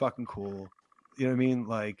really fucking cool. You know what I mean?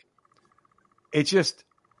 Like, it's just,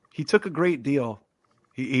 he took a great deal.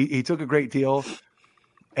 He took a great deal,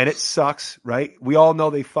 and it sucks, right? We all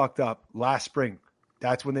know they fucked up last spring.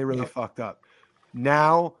 That's when they really fucked up.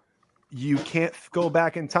 Now, you can't go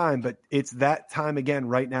back in time, but it's that time again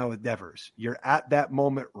right now with Devers. You're at that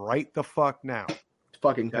moment right the fuck now.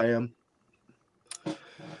 Fucking pay him.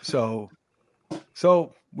 So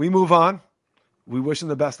we move on. We wish him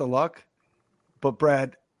the best of luck. But,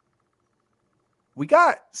 Brad, we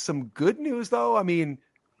got some good news, though. I mean,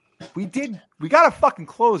 we got a fucking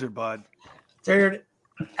closer, bud. Dude,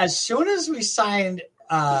 as soon as we signed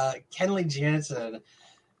Kenley Jansen,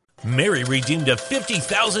 Mary redeemed a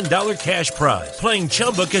 $50,000 cash prize playing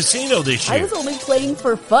Chumba Casino this year. I was only playing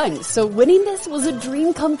for fun, so winning this was a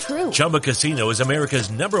dream come true. Chumba Casino is America's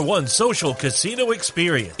 #1 social casino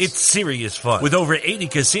experience. It's serious fun. With over 80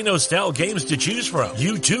 casino-style games to choose from,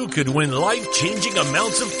 you too could win life-changing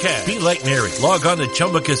amounts of cash. Be like Mary. Log on to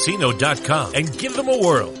ChumbaCasino.com and give them a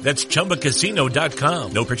whirl. That's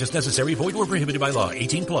ChumbaCasino.com. No purchase necessary. Void where prohibited by law.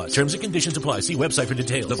 18+. Terms and conditions apply. See website for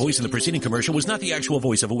details. The voice in the preceding commercial was not the actual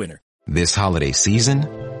voice of a winner. This holiday season,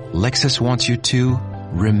 Lexus wants you to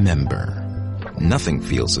remember. Nothing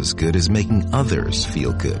feels as good as making others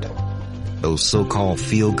feel good. Those so-called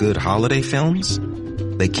feel-good holiday films?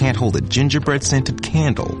 They can't hold a gingerbread-scented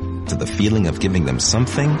candle to the feeling of giving them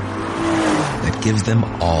something that gives them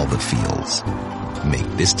all the feels.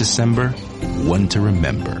 Make this December one to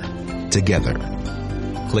remember. Together.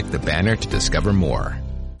 Click the banner to discover more.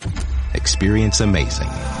 Experience amazing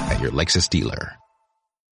at your Lexus dealer.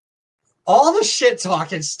 All the shit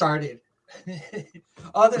talking started.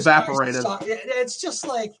 Evaporated. It's just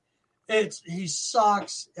like he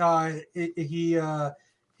sucks.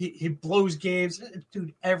 He blows games,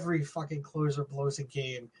 dude. Every fucking closer blows a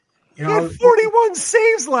game. You know, he had 41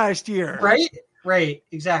 saves last year. Right,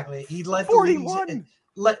 exactly. He led 41.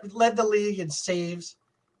 led the league in saves,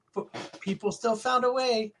 but people still found a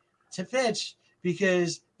way to pitch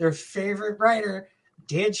because their favorite writer,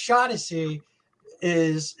 Dan Shaughnessy,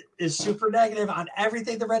 is super negative on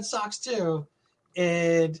everything the Red Sox do.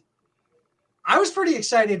 And I was pretty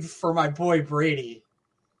excited for my boy Brady.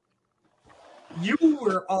 You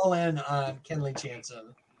were all in on Kenley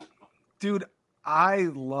Jansen. Dude, I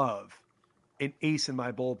love an ace in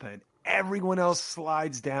my bullpen. Everyone else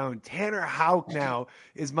slides down. Tanner Houck now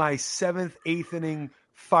is my 7th, 8th inning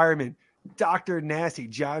fireman. Dr. Nasty,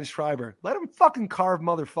 John Schreiber. Let him fucking carve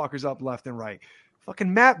motherfuckers up left and right.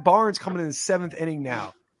 Fucking Matt Barnes coming in the 7th inning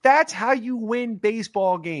now. That's how you win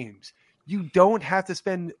baseball games. You don't have to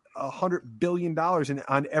spend $100 billion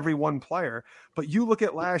on every one player. But you look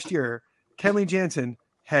at last year, Kenley Jansen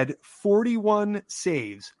had 41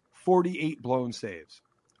 saves, 48 blown saves.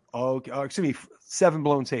 Excuse me, 7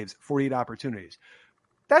 blown saves, 48 opportunities.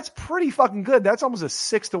 That's pretty fucking good. That's almost a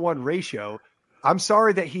 6-to-1 ratio. I'm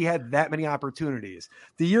sorry that he had that many opportunities.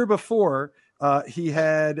 The year before, he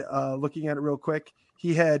had, looking at it real quick,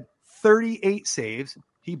 he had 38 saves.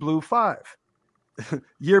 He blew 5.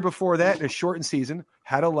 Year before that, in a shortened season,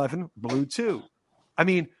 had 11, blew 2. I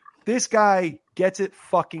mean, this guy gets it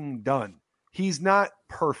fucking done. He's not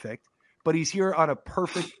perfect, but he's here on a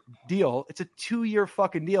perfect deal. It's a 2-year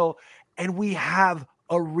fucking deal, and we have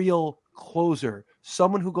a real closer.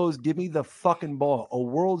 Someone who goes, give me the fucking ball, a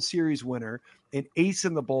World Series winner, an ace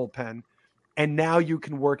in the bullpen, and now you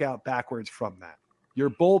can work out backwards from that. Your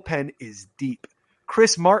bullpen is deep.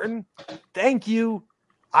 Chris Martin, thank you.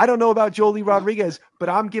 I don't know about Joely Rodriguez, but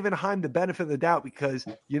I'm giving Heim the benefit of the doubt because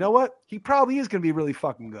you know what? He probably is going to be really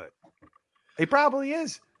fucking good. He probably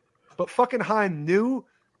is. But fucking Heim knew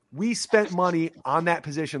we spent money on that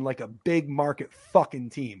position like a big market fucking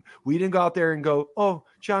team. We didn't go out there and go, oh,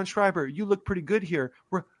 John Schreiber, you look pretty good here.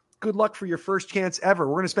 Good luck for your first chance ever.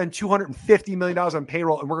 We're going to spend $250 million on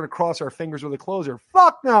payroll and we're going to cross our fingers with a closer.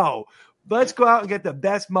 Fuck no. Let's go out and get the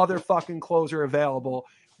best motherfucking closer available.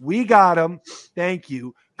 We got him. Thank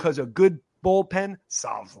you. Because a good bullpen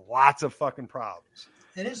solves lots of fucking problems.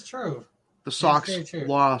 It is true. The Sox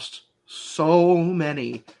lost so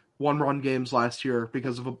many one-run games last year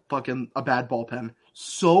because of a bad bullpen.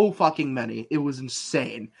 So fucking many. It was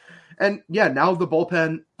insane. And yeah, now the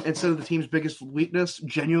bullpen, instead of the team's biggest weakness,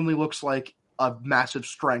 genuinely looks like a massive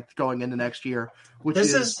strength going into next year.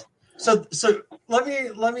 So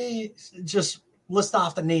let me just list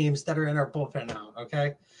off the names that are in our bullpen now.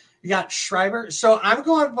 Okay, you got Schreiber. So I'm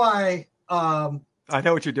going by. I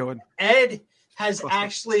know what you're doing. Ed has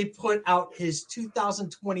actually put out his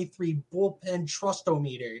 2023 bullpen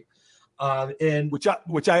trustometer, and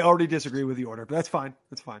which I already disagree with the order, but that's fine.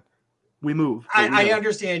 That's fine. We move. I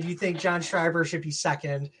understand you think John Schreiber should be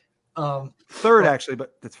second. Third, actually,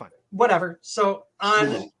 but that's fine. Whatever. So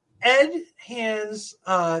on Ed Hand's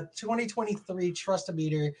 2023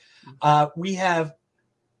 trustometer, we have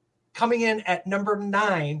coming in at number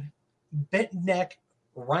 9, bent neck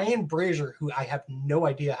Ryan Brazier, who I have no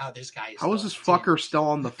idea how this guy is. How is this fucker still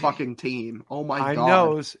on the fucking team? Oh my god! I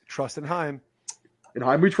knows. Trust in Heim. In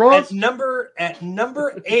Heim we trust. At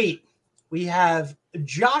number 8, we have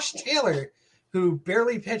Josh Taylor, who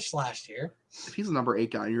barely pitched last year. If he's a number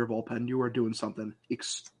 8 guy in your bullpen, you are doing something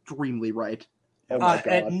extremely right. Oh my god!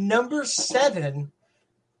 At number 7,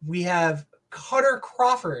 we have Cutter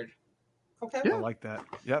Crawford. Okay, yeah. I like that.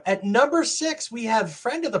 Yep. At number 6, we have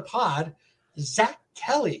friend of the pod, Zach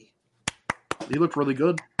Kelly. He looked really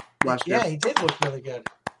good last year. Yeah, he did look really good.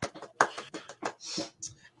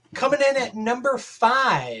 Coming in at number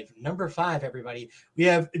 5, everybody, we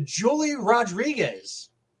have Julie Rodriguez.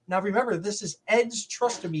 Now, remember, this is Ed's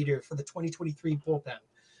Trust-O-Meter for the 2023 bullpen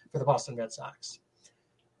for the Boston Red Sox.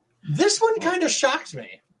 This one kind of shocked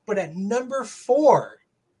me, but at number 4,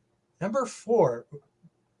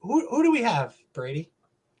 who do we have, Brady?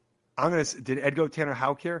 Did Ed go Tanner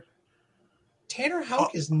Houck here? Tanner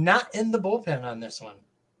Houck is not in the bullpen on this one.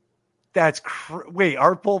 That's wait,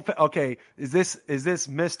 our bullpen. Okay, is this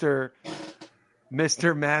Mr.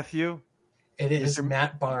 Matthew? It is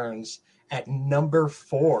Matt Barnes at number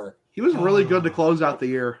 4. He was really good to close out the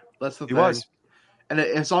year. That's the thing. He was, and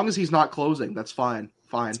as long as he's not closing, that's fine.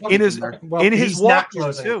 Fine. In his walk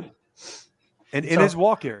year too, and in his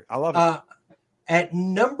walk year, I love it. At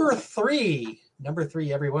number 3,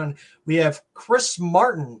 everyone, we have Chris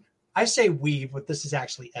Martin. I say we, but this is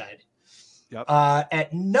actually Ed. Yep.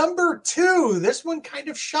 At number 2, this one kind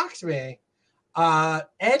of shocked me.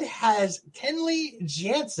 Ed has Kenley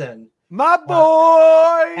Jansen. My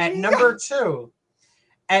boy! At number 2.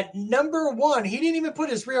 At number 1, he didn't even put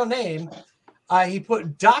his real name. He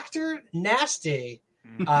put Dr. Nasty.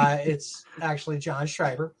 It's actually John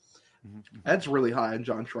Schreiber. Ed's really high on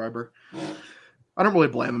John Schreiber. I don't really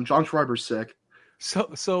blame him. John Schreiber's sick.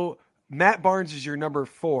 So Matt Barnes is your number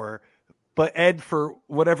 4. But Ed, for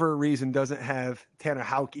whatever reason, doesn't have Tanner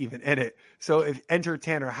Houck even in it. So if enter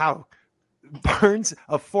Tanner Houck, Barnes,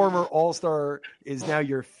 a former All-Star, is now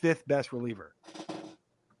your 5th best reliever.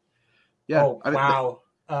 Yeah. Oh, wow.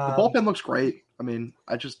 The bullpen looks great. I mean,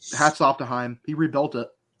 hats off to Heim. He rebuilt it.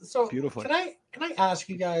 So beautifully. Can I ask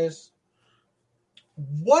you guys,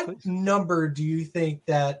 what number do you think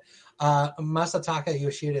that Masataka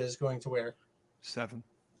Yoshida is going to wear? 7.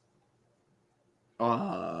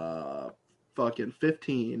 Fucking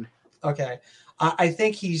 15. Okay. I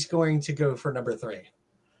think he's going to go for number 3.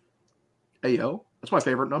 Hey, yo. That's my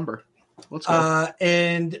favorite number. Let's go.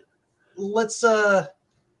 And let's go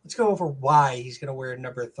over why he's going to wear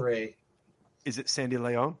number 3. Is it Sandy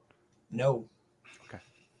Leon? No.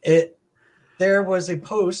 Okay. There was a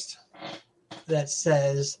post that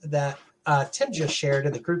says that Tim just shared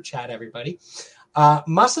in the group chat, everybody.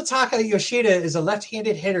 Masataka Yoshida is a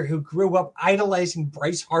left-handed hitter who grew up idolizing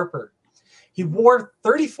Bryce Harper. He wore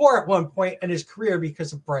 34 at one point in his career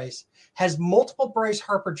because of Bryce, has multiple Bryce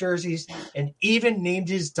Harper jerseys, and even named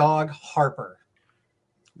his dog Harper.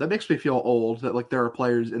 That makes me feel old that like there are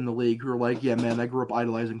players in the league who are like, yeah, man, I grew up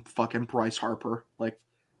idolizing fucking Bryce Harper. Like,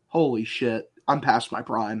 holy shit. I'm past my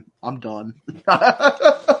prime. I'm done.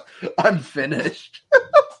 I'm finished.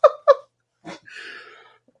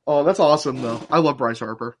 Oh, that's awesome, though. I love Bryce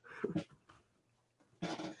Harper.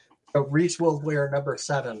 So Reese will wear number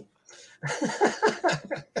 7.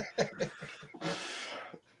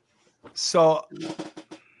 So,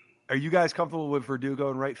 are you guys comfortable with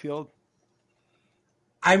Verdugo in right field?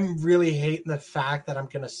 I'm really hating the fact that I'm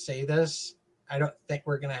going to say this. I don't think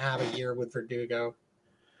we're going to have a year with Verdugo.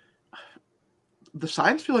 The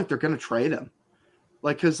signs feel like they're going to trade him.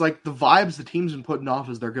 Like, because like the vibes the team's been putting off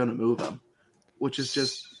is they're going to move him, which is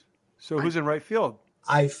just. So who's in right field?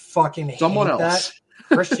 I fucking hate someone else.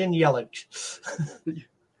 That. Christian Yelich.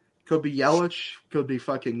 Could be Yelich. Could be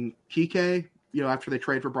fucking Kike. You know, after they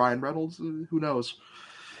trade for Brian Reynolds, who knows?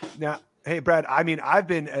 Now, hey, Brad, I mean, I've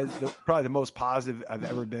been probably the most positive I've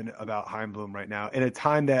ever been about Heimblum right now in a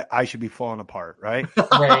time that I should be falling apart, right?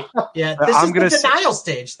 Right. Yeah. This is the denial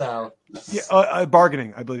stage, though. Yeah,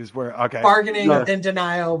 bargaining, I believe, is where, okay. Bargaining and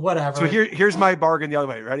denial, whatever. So here's my bargain the other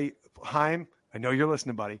way. Ready? Heim, I know you're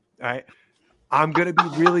listening, buddy. All right. I'm going to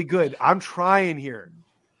be really good. I'm trying here.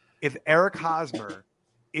 If Eric Hosmer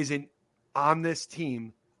isn't on this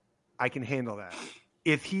team, I can handle that.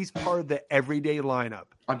 If he's part of the everyday lineup,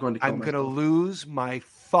 I'm going to lose my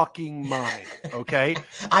fucking mind. Okay,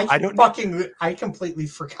 I completely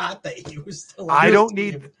forgot that he was still. I don't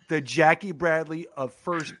need the Jackie Bradley of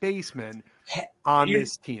first baseman on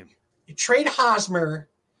this team. You trade Hosmer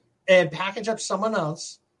and package up someone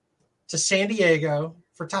else to San Diego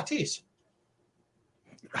for Tatis.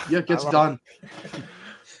 Yeah, it gets done.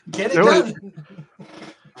 Get it done,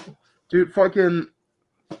 dude. Fucking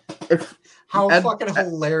if. How fucking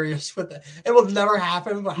hilarious would that? It will never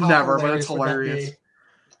happen, but but it's hilarious.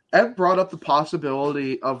 Ed brought up the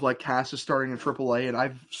possibility of like Cassis starting in AAA, and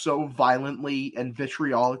I so violently and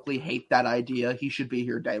vitriolically hate that idea. He should be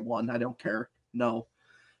here day one. I don't care. No,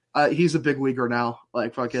 he's a big leaguer now.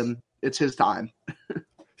 Like fucking, it's his time.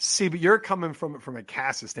 See, but you're coming from a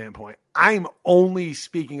Cassis standpoint. I'm only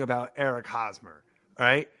speaking about Eric Hosmer,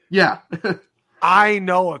 right? Yeah. I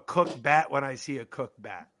know a cooked bat when I see a cooked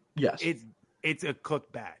bat. Yes. it's a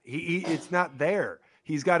cooked bat. It's not there.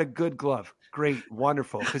 He's got a good glove. Great,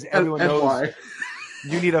 wonderful. Because everyone knows why?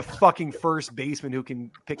 you need a fucking first baseman who can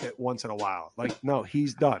pick it once in a while. Like, no,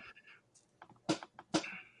 he's done.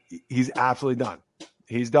 He's absolutely done.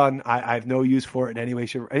 He's done. I have no use for it in any way,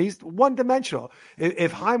 shape, and he's one dimensional.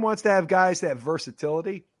 If Heim wants to have guys that have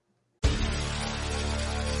versatility.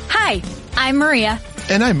 Hi, I'm Maria.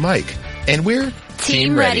 And I'm Mike. And we're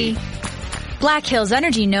Team Ready. Black Hills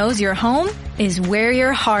Energy knows your home is where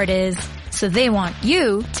your heart is. So they want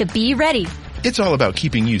you to be ready. It's all about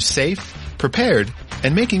keeping you safe, prepared,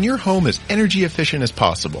 and making your home as energy efficient as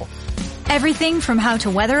possible. Everything from how to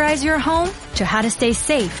weatherize your home to how to stay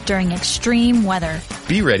safe during extreme weather.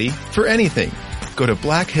 Be ready for anything. Go to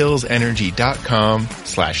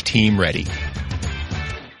blackhillsenergy.com/team ready.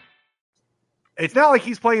 It's not like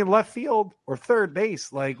he's playing left field or third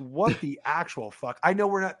base. Like, what the actual fuck? I know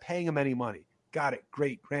we're not paying him any money. Got it.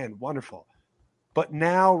 Great, grand, wonderful. But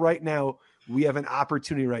now, right now, we have an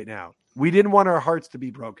opportunity right now. We didn't want our hearts to be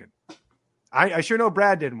broken. I sure know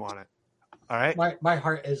Brad didn't want it. All right. My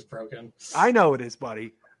heart is broken. I know it is,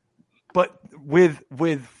 buddy. But with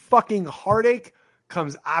fucking heartache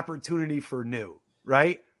comes opportunity for new,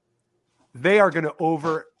 right? They're going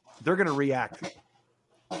to react.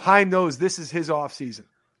 Heim knows this is his off season.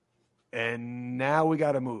 And now we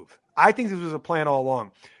got to move. I think this was a plan all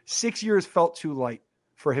along. 6 years felt too light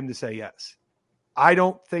for him to say yes. I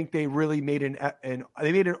don't think they really made an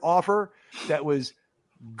offer that was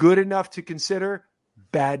good enough to consider,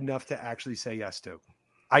 bad enough to actually say yes to.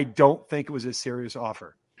 I don't think it was a serious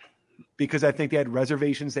offer because I think they had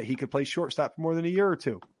reservations that he could play shortstop for more than a year or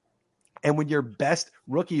two. And when your best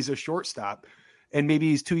rookie is a shortstop and maybe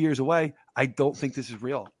he's 2 years away, I don't think this is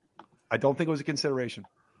real. I don't think it was a consideration.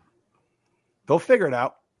 They'll figure it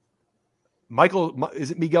out. Michael,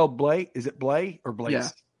 is it Miguel Blay? Is it Blay or Blaze? Yeah,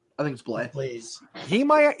 I think it's Blay. Blaze. He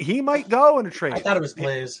might go in a trade. I thought it was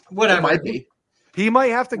Blaze. Whatever. It might be. He might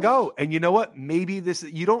have to go. And you know what? Maybe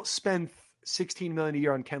you don't spend $16 million a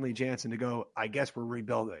year on Kenley Jansen to go, I guess we're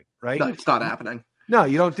rebuilding, right? No, it's not happening. No,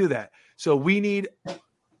 you don't do that. So we need,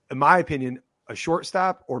 in my opinion, a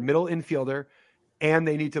shortstop or middle infielder, and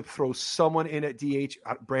they need to throw someone in at DH,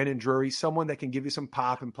 Brandon Drury, someone that can give you some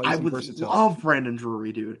pop and play some versatility. I love Brandon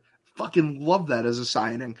Drury, dude. Fucking love that as a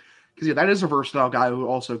signing. Because that is a versatile guy who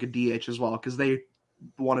also could DH as well, because they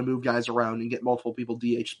want to move guys around and get multiple people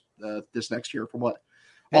DH this next year from what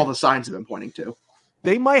all the signs have been pointing to.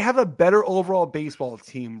 They might have a better overall baseball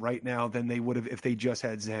team right now than they would have if they just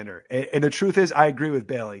had Xander. And the truth is, I agree with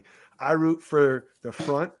Bailey. I root for the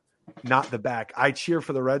front, not the back. I cheer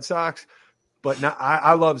for the Red Sox, but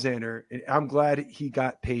I love Xander. And I'm glad he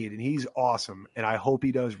got paid, and he's awesome. And I hope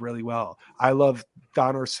he does really well. I love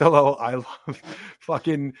Don Orsillo. I love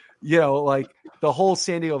fucking, like the whole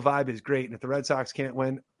San Diego vibe is great. And if the Red Sox can't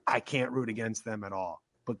win, I can't root against them at all.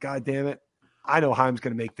 But God damn it, I know Heim's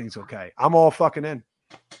going to make things okay. I'm all fucking in.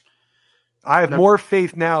 I have more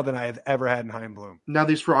faith now than I have ever had in Chaim Bloom. Now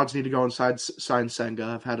these frauds need to go inside, sign Senga.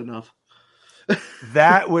 I've had enough.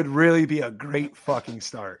 That would really be a great fucking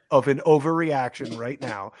start of an overreaction right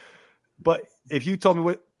now. But if you told me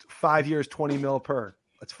what 5 years, 20 mil per,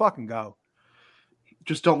 let's fucking go.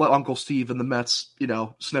 Just don't let Uncle Steve and the Mets,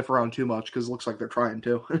 sniff around too much because it looks like they're trying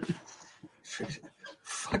to.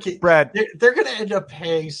 Fuck it. Brad. They're going to end up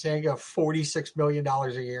paying Senga $46 million a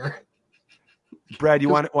year. Brad, you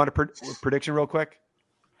want a prediction real quick?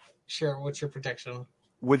 Sure. What's your prediction?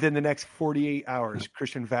 Within the next 48 hours,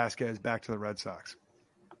 Christian Vasquez back to the Red Sox.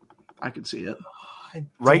 I can see it.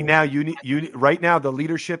 Right now, right now, the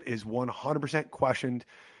leadership is 100% questioned.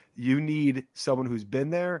 You need someone who's been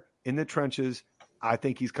there in the trenches. I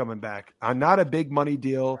think he's coming back. Not a big money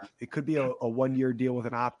deal. It could be a 1 year deal with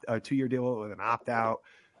a 2 year deal with an opt out.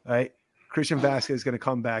 Right? Christian Vasquez is going to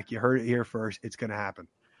come back. You heard it here first. It's going to happen.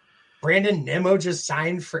 Brandon Nimmo just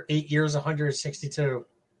signed for 8 years, 162.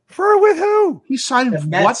 With who? He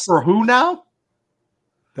signed what for who now?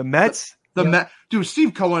 The Mets? The Mets. Dude,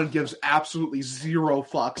 Steve Cohen gives absolutely zero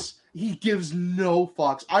fucks. He gives no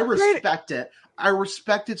fucks. I respect it. I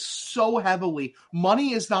respect it so heavily.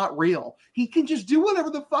 Money is not real. He can just do whatever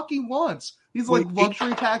the fuck he wants. He's like,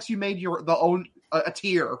 luxury tax, you made a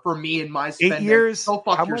tier for me and my spending. 8 years? Go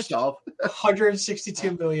fuck yourself.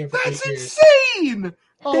 $162 million for That's 8 years. insane!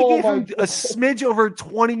 They gave him a smidge over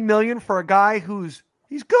 $20 million for a guy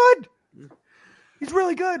he's good. He's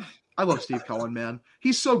really good. I love Steve Cohen, man.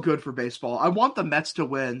 He's so good for baseball. I want the Mets to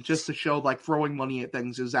win just to show like throwing money at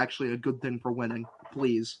things is actually a good thing for winning.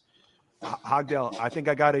 Please. Hogdell, I think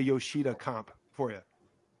I got a Yoshida comp for you.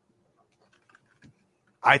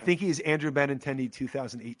 I think he's Andrew Benintendi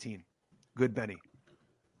 2018. Good Benny.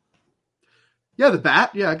 Yeah, the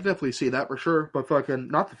bat. Yeah, I can definitely see that for sure. But fucking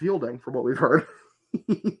not the fielding, from what we've heard.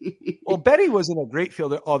 Well, Betty wasn't a great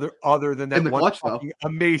fielder other than that In the one clutch, fucking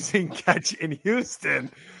amazing catch in Houston,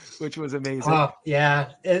 which was amazing. Oh,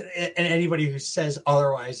 yeah. And anybody who says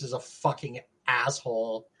otherwise is a fucking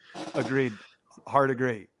asshole. Agreed. Hard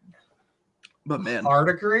agree. But man, Hard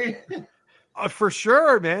agree? For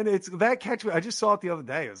sure, man. It's that catch. I just saw it the other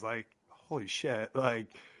day. It was like, holy shit. Like,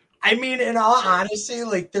 I mean, in all honesty,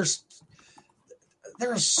 like there's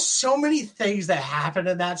so many things that happened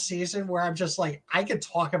in that season where I'm just like, I could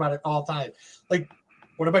talk about it all the time. Like,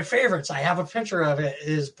 one of my favorites, I have a picture of it,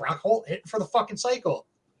 is Brock Holt hitting for the fucking cycle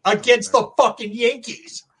against the fucking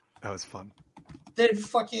Yankees. That was fun. Then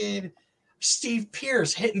fucking Steve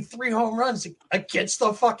Pearce hitting 3 home runs against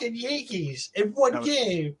the fucking Yankees in one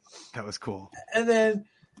game. That was cool. And then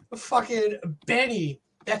fucking Benny,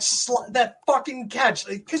 that fucking catch.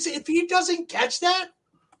 Because if he doesn't catch that,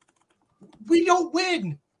 we don't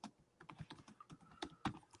win.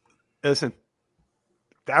 Listen,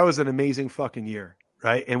 that was an amazing fucking year,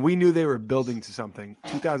 right? And we knew they were building to something.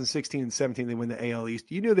 2016 and 17, they win the AL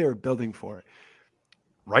East. You knew they were building for it.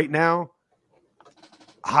 Right now,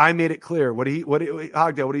 I made it clear. Hogdale,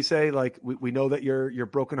 what did he say? Like, we know that you're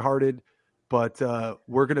brokenhearted, but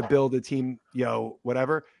we're going to build a team,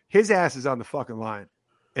 whatever. His ass is on the fucking line.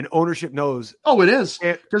 And ownership knows. Oh, it is.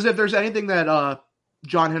 Because if there's anything that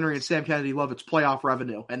John Henry and Sam Kennedy love, it's playoff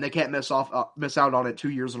revenue, and they can't miss out on it 2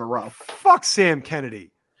 years in a row. Fuck Sam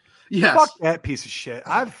Kennedy. Yes. Fuck that piece of shit.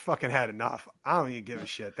 I've fucking had enough. I don't even give a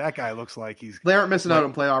shit. That guy looks like They aren't missing out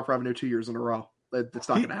on playoff revenue 2 years in a row. It's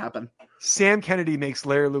not going to happen. Sam Kennedy makes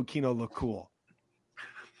Larry Lucchino look cool.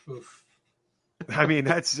 Oof. I mean,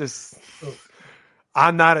 that's just...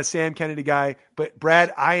 I'm not a Sam Kennedy guy, but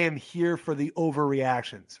Brad, I am here for the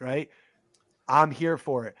overreactions, right? I'm here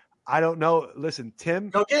for it. I don't know. Listen, Tim.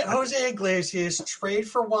 Go get Jose Iglesias, trade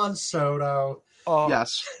for Juan Soto.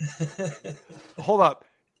 Yes. Hold up.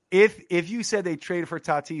 If you said they traded for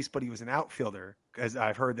Tatis, but he was an outfielder, as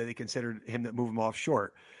I've heard that they considered him to move him off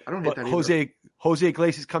short. I don't hate that either. Jose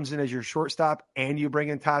Iglesias comes in as your shortstop and you bring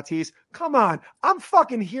in Tatis. Come on. I'm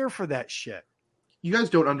fucking here for that shit. You guys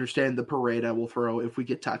don't understand the parade I will throw if we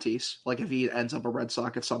get Tatis. Like, if he ends up a Red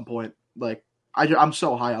Sox at some point. Like, I'm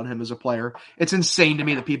so high on him as a player. It's insane to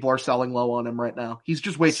me that people are selling low on him right now. He's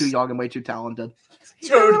just way too young and way too talented.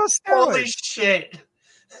 Dude, holy shit.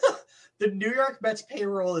 The New York Mets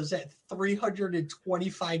payroll is at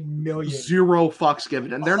 $325 million. Zero fucks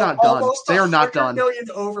given, and they're not done. They are not done. $100 million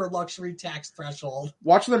over luxury tax threshold.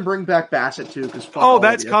 Watch them bring back Bassett too, because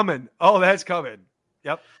that's coming. That's coming.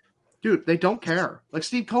 Yep. Dude, they don't care. Like,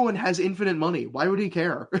 Steve Cohen has infinite money. Why would he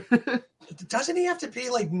care? Doesn't he have to pay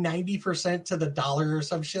like 90% to the dollar or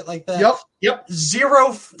some shit like that? Yep. Zero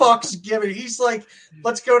fucks given. He's like,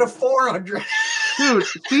 let's go to 400. Dude,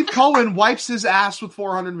 Steve Cohen wipes his ass with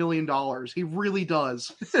 $400 million. He really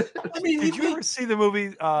does. I mean, did you ever see the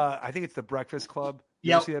movie? I think it's The Breakfast Club.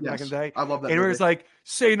 Yeah, see that back in the day. I love that. And where it's like,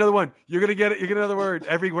 say another one. You're gonna get it. You get another word.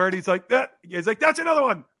 Every word. He's like that. He's like, that's another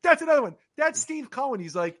one. That's another one. That's Steve Cohen.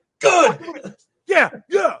 He's like, good. Yeah.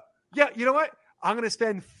 You know what? I'm gonna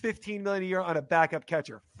spend $15 million a year on a backup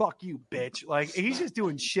catcher. Fuck you, bitch. Like, he's just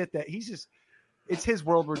doing shit that it's his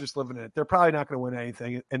world. We're just living in it. They're probably not gonna win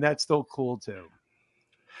anything, and that's still cool too.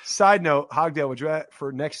 Side note, Hogdale,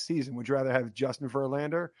 for next season, would you rather have Justin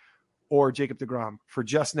Verlander or Jacob deGrom for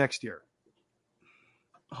just next year?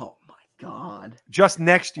 Oh my God! Just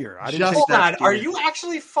next year. Hold on. Are you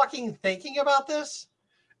actually fucking thinking about this?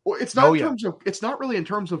 Well, it's not it's not really in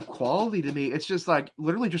terms of quality to me. It's just like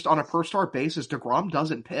literally just on a per start basis, DeGrom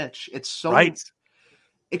doesn't pitch. It's so right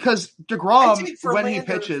because DeGrom when he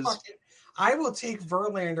pitches, I will take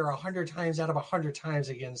Verlander 100 times out of 100 times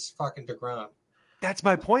against fucking DeGrom. That's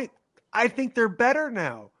my point. I think they're better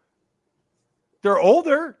now. They're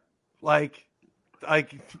older, like.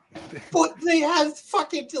 But they have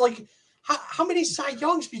fucking like how many Cy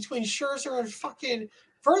Youngs between Scherzer and fucking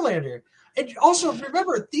Verlander? And also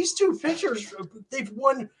remember, these two pitchers, they've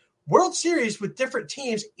won World Series with different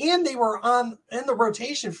teams, and they were in the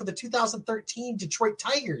rotation for the 2013 Detroit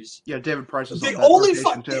Tigers. Yeah, David Price is the on only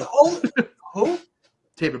that too. Who?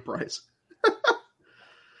 David Price.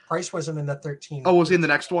 Price wasn't in the 13. Oh, was he in the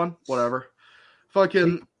next one? Whatever.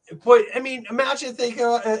 Fucking. But I mean, imagine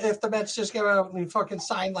if the Mets just go out and fucking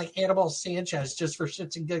sign like Anibal Sanchez just for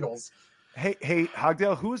shits and giggles. Hey,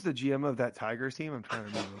 Hogdale, who was the GM of that Tigers team? I'm trying to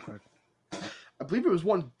remember real quick. I believe it was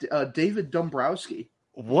one David Dombrowski.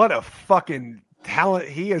 What a fucking talent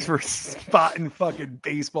he is for spotting fucking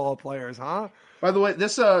baseball players, huh? By the way,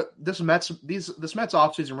 this Mets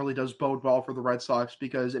offseason really does bode well for the Red Sox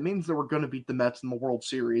because it means that we're going to beat the Mets in the World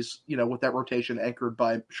Series, with that rotation anchored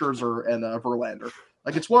by Scherzer and Verlander.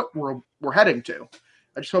 Like, it's what we're heading to.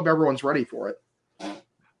 I just hope everyone's ready for it.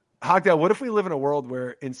 Hogdale, what if we live in a world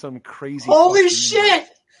where in some crazy... Holy shit!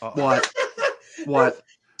 What? What?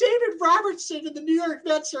 David Robertson and the New York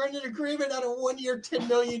Mets are in an agreement on a 1-year, $10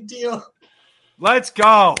 million deal. Let's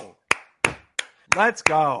go. Let's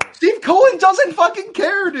go. Steve Cohen doesn't fucking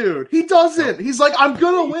care, dude. He doesn't. He's like, I'm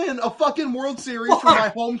going to win a fucking World Series for my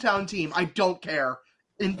hometown team. I don't care.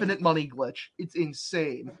 Infinite money glitch. It's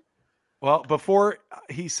insane. Well, before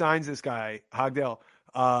he signs this guy, Hogdale,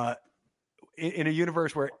 in a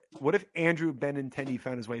universe where, what if Andrew Benintendi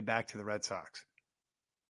found his way back to the Red Sox?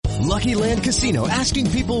 Lucky Land Casino,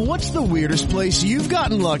 asking people, what's the weirdest place you've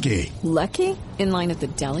gotten lucky? Lucky? In line at the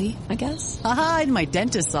deli, I guess? Aha, in my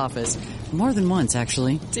dentist's office. More than once,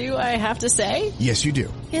 actually. Do I have to say? Yes, you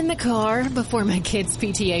do. In the car before my kids'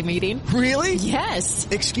 PTA meeting. Really? Yes.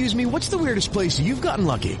 Excuse me, what's the weirdest place you've gotten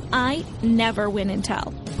lucky? I never win and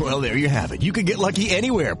tell. Well, there you have it. You can get lucky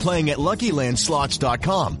anywhere, playing at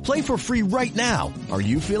LuckyLandSlots.com. Play for free right now. Are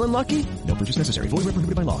you feeling lucky? No purchase necessary. Void where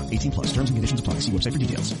prohibited by law. 18+. Terms and conditions apply. See website for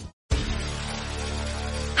details.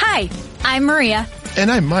 Hi, I'm Maria. And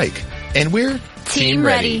I'm Mike. And we're Team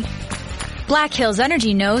Ready. Black Hills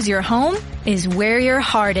Energy knows your home is where your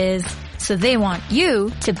heart is, so they want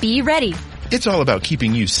you to be ready. It's all about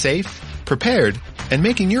keeping you safe, prepared, and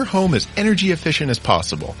making your home as energy efficient as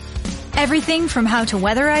possible. Everything from how to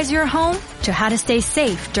weatherize your home to how to stay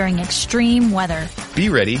safe during extreme weather. Be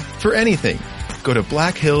ready for anything. Go to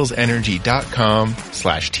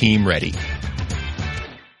blackhillsenergy.com/team ready.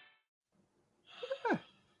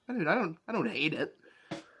 Dude, I don't hate it.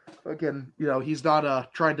 Again, he's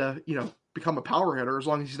not trying to, become a power hitter. As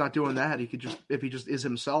long as he's not doing that, if he just is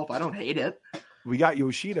himself, I don't hate it. We got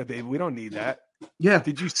Yoshida, baby. We don't need that. Yeah.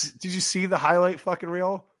 Did you see the highlight fucking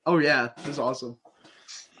reel? Oh yeah, it was awesome.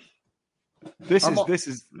 This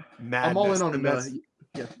is madness. I'm all in on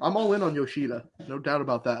I'm all in on Yoshida. No doubt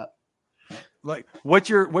about that. Like, what's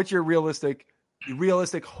your realistic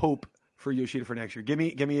hope for Yoshida for next year? Give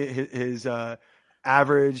me his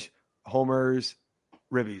average, homers,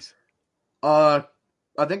 ribbies.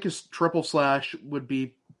 I think his triple slash would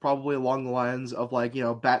be probably along the lines of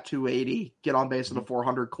bat 280, get on base at a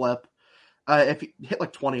 400 clip. If he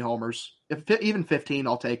hit 20 homers, even 15,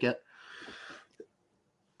 I'll take it.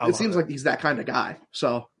 It seems like he's that kind of guy.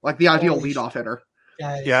 So the ideal leadoff hitter.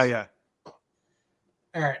 Guys. Yeah.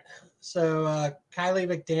 All right. So Kylie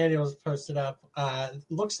McDaniels posted up.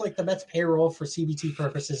 Looks like the Mets payroll for CBT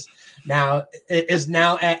purposes is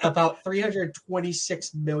now at about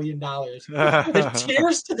 $326 million. The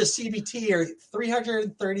tiers to the CBT are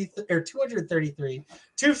 330 or 233,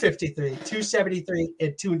 253, 273,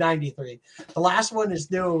 and 293. The last one is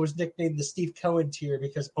new. It was nicknamed the Steve Cohen tier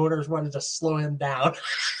because owners wanted to slow him down.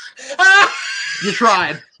 You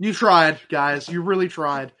tried, guys. You really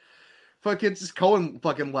tried. Fucking Cohen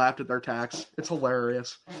fucking laughed at their tax. It's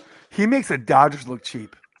hilarious. He makes the Dodgers look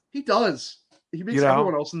cheap. He does. He makes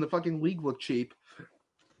everyone else in the fucking league look cheap.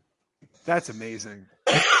 That's amazing.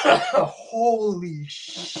 Holy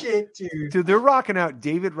shit, dude. Dude, they're rocking out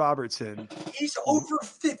David Robertson. He's over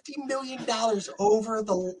 $50 million over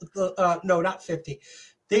no, not 50.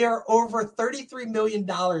 They are over $33 million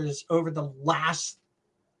over the last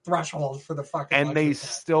threshold for the fucking. And they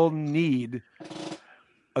still need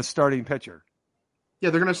a starting pitcher. Yeah,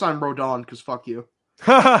 they're going to sign Rodon because fuck you.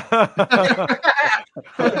 They're going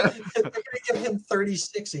to give him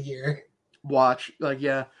 36 a year. Watch.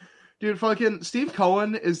 Yeah. Dude, fucking Steve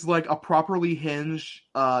Cohen is a properly hinged,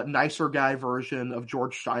 nicer guy version of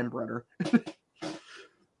George Steinbrenner.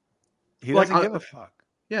 He doesn't give a fuck.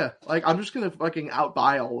 Yeah, I'm just going to fucking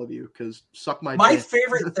outbuy all of you because suck my My dick.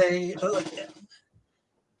 favorite thing...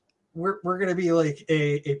 We're gonna be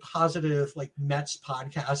a positive Mets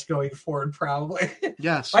podcast going forward, probably.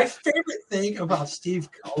 Yes. My favorite thing about Steve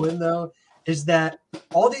Cohen though is that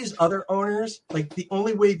all these other owners, the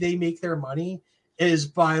only way they make their money is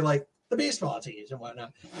by the baseball teams and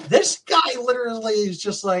whatnot. This guy literally is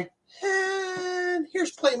just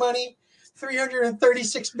here's play money,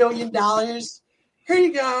 $336 million. Here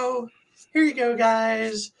you go,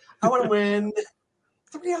 guys. I want to win.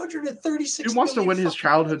 336. He wants to win his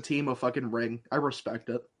childhood team a fucking ring. I respect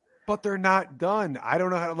it. But they're not done. I don't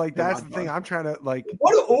know how. That's the thing. I'm trying to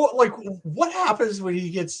What happens when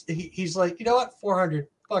he's you know what? 400.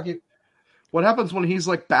 Fuck it. What happens when he's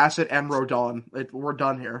Bassett and Rodon? We're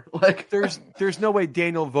done here. There's no way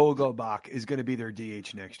Daniel Vogelbach is going to be their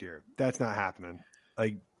DH next year. That's not happening.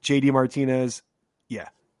 JD Martinez, yeah,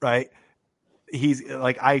 right. he's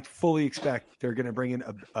like, I fully expect they're going to bring in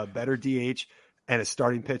a better DH and a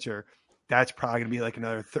starting pitcher. That's probably going to be like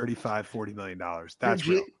another $35-40 million. That's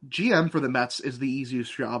real. GM for the Mets is the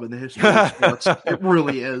easiest job in the history of sports. It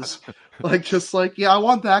really is. Like, just like, yeah, I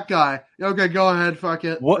want that guy. Okay, go ahead, fuck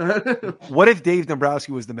it. What if Dave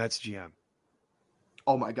Dombrowski was the Mets GM?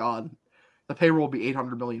 Oh my God, the payroll would be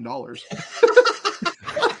 $800 million.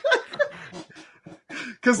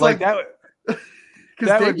 Because like that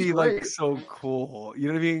would be like so cool. You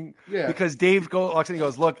know what I mean? Yeah. Because Dave walks in and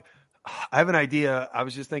goes, look, I have an idea. I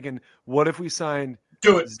was just thinking, what if we signed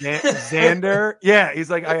Xander? Yeah, he's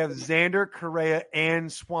like, I have Xander, Correa,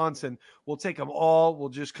 and Swanson. We'll take them all. We'll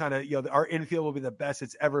just kind of, our infield will be the best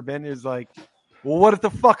it's ever been. Is like, well, what the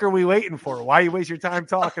fuck are we waiting for? Why you waste your time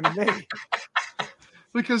talking to me?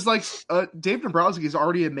 Because like Dave Dombrowski is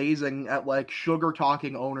already amazing at like sugar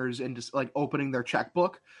talking owners and just like opening their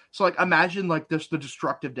checkbook. So like imagine like the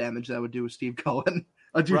destructive damage that would do with Steve Cohen.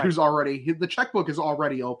 A dude who's already, the checkbook is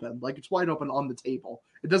already open. Like, it's wide open on the table.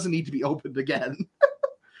 It doesn't need to be opened again.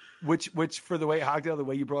 which for the way, Hogdale, the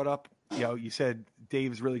way you brought up, you said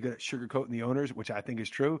Dave's really good at sugarcoating the owners, which I think is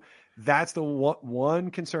true. That's the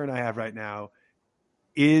one concern I have right now.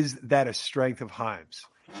 Is that a strength of Himes?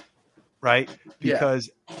 Right? Because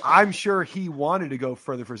I'm sure he wanted to go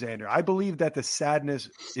further for Xander. I believe that the sadness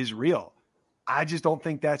is real. I just don't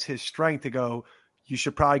think that's his strength to go, you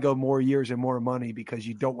should probably go more years and more money because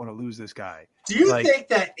you don't want to lose this guy. Do you think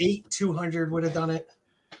that 8-200 would have done it?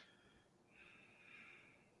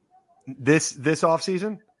 This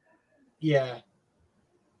offseason? Yeah.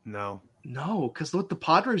 No, because what the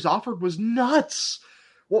Padres offered was nuts.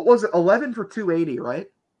 What was it? 11 for 280, right?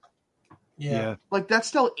 Yeah. Like that's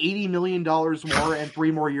still $80 million more and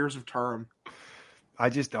 3 more years of term. I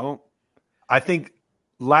just don't. I think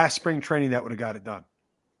last spring training that would have got it done.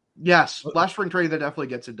 Yes, last spring training that definitely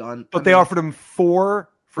gets it done. But they offered him 4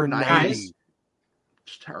 for 90.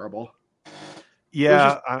 It's terrible.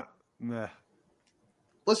 Yeah.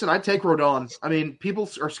 Listen, I'd take Rodon. I mean, people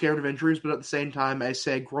are scared of injuries, but at the same time, I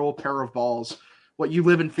say grow a pair of balls. What, you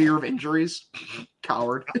live in fear of injuries?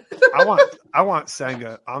 Coward. I want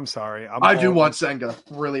Senga. I'm sorry. I do want Senga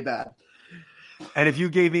really bad. And if you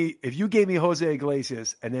gave me Jose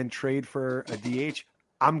Iglesias and then trade for a DH,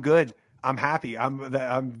 I'm good. I'm happy.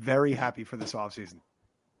 I'm very happy for this offseason.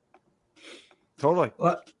 Totally.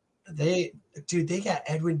 Well, they got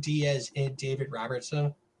Edwin Diaz and David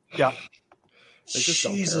Robertson. Yeah. They just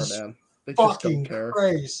don't care, man. They just don't care.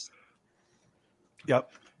 Christ.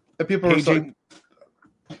 Yep. And people are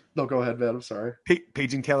no, go ahead, man. I'm sorry.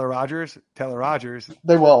 Paging Taylor Rogers.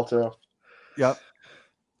 They will too. Yep.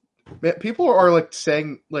 Man, people are like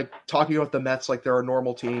saying, like talking about the Mets like they're a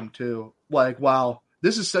normal team too. Like, wow.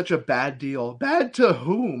 This is such a bad deal. Bad to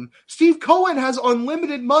whom? Steve Cohen has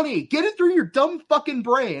unlimited money. Get it through your dumb fucking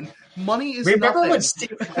brain. Money is Remember nothing. when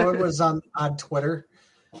Steve Cohen was on Twitter?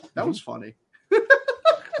 That was funny.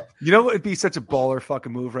 You know what would be such a baller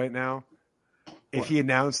fucking move right now? If he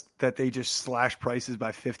announced that they just slashed prices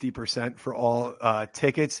by 50% for all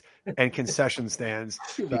tickets and concession stands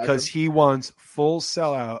because he wants full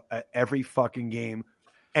sellout at every fucking game.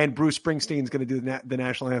 And Bruce Springsteen's going to do the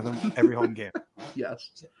national anthem every home game.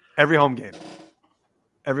 Yes, every home game,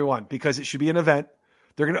 everyone, because it should be an event.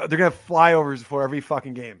 They're gonna have flyovers before every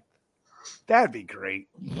fucking game. That'd be great.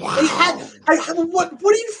 What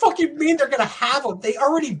do you fucking mean they're gonna have them? They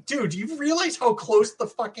already do. Do you realize how close the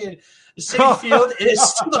fucking Citi Field is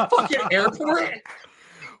to the fucking airport?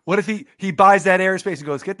 What if he buys that airspace and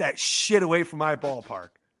goes, get that shit away from my ballpark?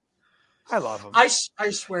 I love him. I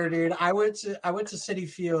swear, dude. I went to Citi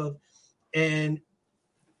Field, and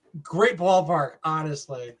great ballpark,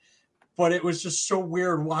 honestly. But it was just so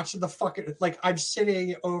weird watching the fucking, like, I'm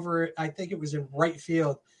sitting over, I think it was in right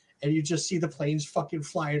field, and you just see the planes fucking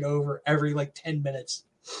flying over every like 10 minutes.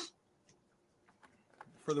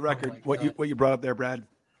 For the record, what you brought up there, Brad,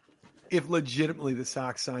 if legitimately the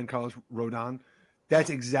Sox signed Carlos Rodon, that's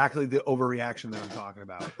exactly the overreaction that I'm talking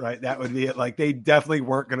about, right? That would be it. Like, they definitely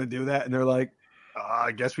weren't going to do that, and they're like,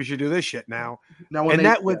 I guess we should do this shit now.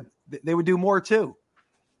 They would do more too.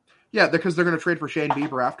 Yeah, because they're going to trade for Shane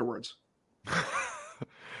Bieber afterwards.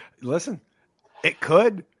 Listen, it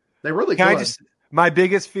could. They really could. My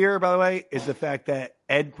biggest fear, by the way, is the fact that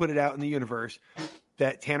Ed put it out in the universe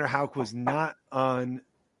that Tanner Houck was not on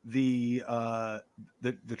the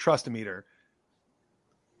trust-o-meter.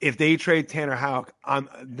 If they trade Tanner Houck,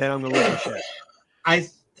 then I'm going to lose shit.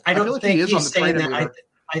 I don't think he's saying that.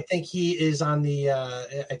 I think he is on the.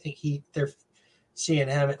 I think they're seeing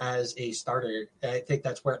him as a starter. I think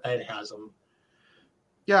that's where Ed has him.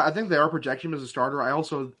 Yeah, I think they are projecting him as a starter. I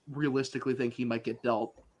also realistically think he might get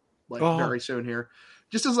dealt. very soon here,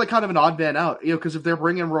 just as like kind of an odd man out, because if they're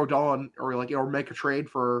bringing Rodon or make a trade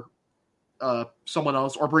for someone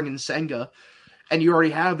else or bring in Senga, and you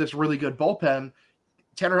already have this really good bullpen,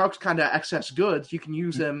 Tanner Houck's kind of excess goods. You can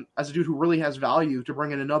use him as a dude who really has value to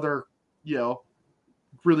bring in another,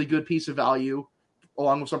 really good piece of value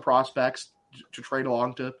along with some prospects to trade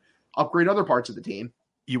along to upgrade other parts of the team.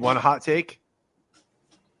 You want a hot take?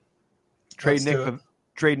 Trade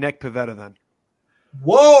Nick Pivetta then.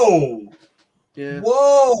 Whoa! Yeah.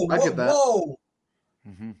 Whoa! I get that. Whoa!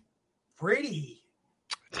 Mm-hmm. Brady.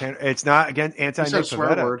 It's not again anti-Nick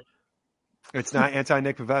Pivetta. Word. It's not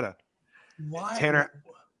anti-Nick Pivetta. Why? Tanner,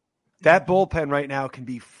 that bullpen right now can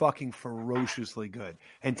be fucking ferociously good.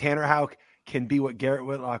 And Tanner Houck can be what Garrett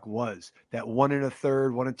Whitlock was. That 1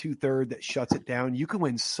 1/3, 1 2/3 that shuts it down. You can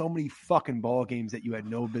win so many fucking ball games that you had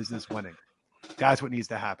no business winning. That's what needs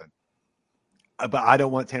to happen. But I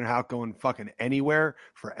don't want Tanner Houck going fucking anywhere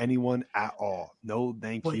for anyone at all. No,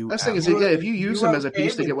 thank you. That's the thing is, if you use him as a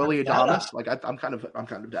piece to get Willy Adames, I'm kind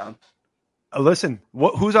of down. Listen,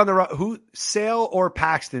 who's on the Sale or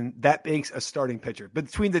Paxton? That makes a starting pitcher. But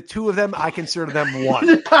between the two of them, I consider them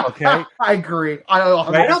one. Okay, I agree. I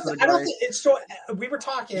don't think it's so. We were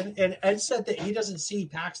talking, and Ed said that he doesn't see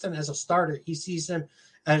Paxton as a starter. He sees him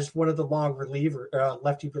as one of the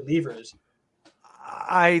lefty relievers.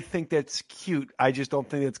 I think that's cute. I just don't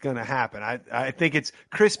think it's going to happen. I think it's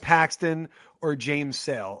Chris Paxton or James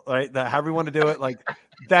Sale, right? However you want to do it, like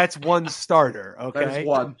that's one starter. Okay, that is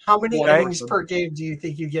one. How many innings per game do you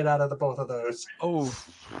think you get out of the both of those? Oh,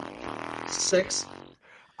 6.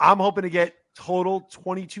 I'm hoping to get total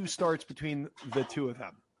 22 starts between the two of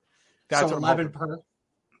them. That's so 11 per.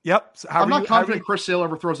 Yep. So I'm not confident Chris Sale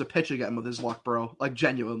ever throws a pitch again with his luck, bro. Like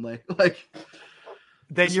genuinely, like.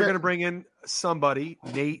 Then you're going to bring in somebody,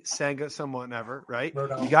 Nate, Senga, someone ever, right?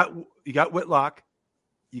 Rodon. You got Whitlock,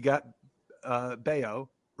 you got Bayo,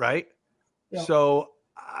 right? Yep. So,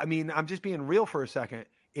 I mean, I'm just being real for a second.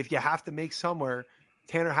 If you have to make somewhere,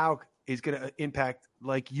 Tanner Houck is going to impact.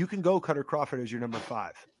 Like you can go Cutter Crawford as your number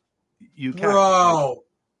 5. You can. Bro.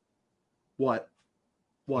 What?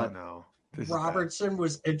 Oh, no. Robertson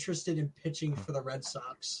was interested in pitching for the Red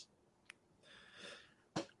Sox.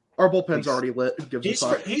 Our bullpen's already lit.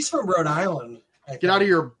 He's from Rhode Island. Get out of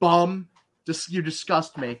here, bum. You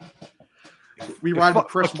disgust me. We ride with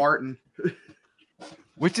Chris Martin.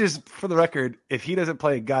 Which is, for the record, if he doesn't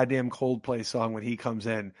play a goddamn Coldplay song when he comes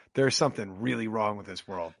in, there's something really wrong with this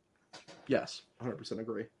world. Yes, 100%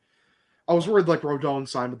 agree. I was worried like Rodon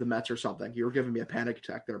signed with the Mets or something. You were giving me a panic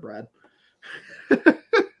attack there, Brad.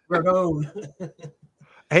 Rodon.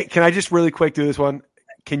 Hey, can I just really quick do this one?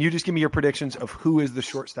 Can you just give me your predictions of who is the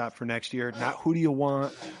shortstop for next year? Not who do you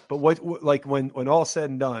want, but what like when all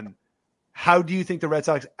said and done, how do you think the Red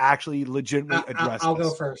Sox actually legitimately address I'll this?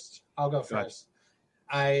 go first.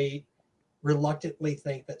 I reluctantly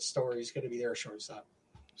think that Story's going to be their shortstop.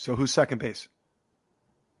 So who's second base?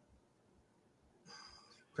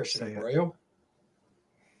 Christian Arroyo.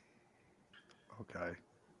 Okay.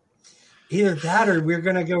 Either that or we're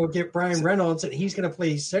going to go get Brian Reynolds and he's going to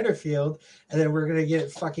play center field and then we're going to get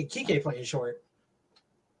fucking Kike playing short.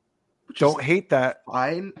 Don't hate that.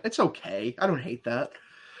 Fine. It's okay. I don't hate that.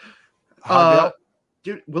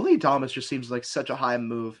 Dude, Willy Adames just seems like such a high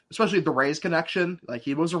move, especially the Rays connection. Like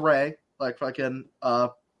he was a Ray, like fucking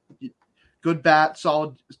good bat,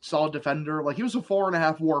 solid defender. Like he was a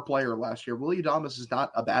 4.5 WAR player last year. Willy Adames is not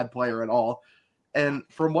a bad player at all. And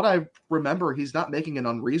from what I remember, he's not making an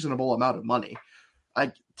unreasonable amount of money.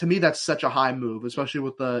 To me, that's such a high move, especially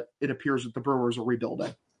with it appears that the Brewers are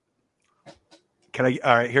rebuilding. All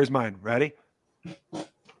right, here's mine. Ready?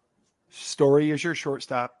 Story is your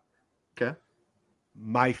shortstop. Okay.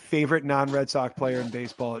 My favorite non-Red Sox player in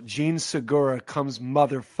baseball, Gene Segura, comes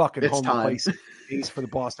motherfucking home to play base for the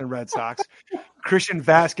Boston Red Sox. Christian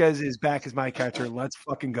Vasquez is back as my catcher. Let's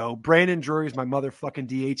fucking go. Brandon Drury is my motherfucking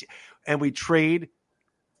DH. And we trade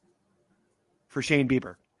for Shane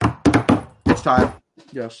Bieber. It's time.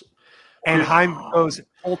 Yes. And Heim goes,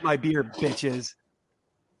 hold my beer, bitches.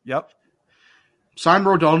 Yep. Sign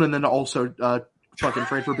Rodon and then also fucking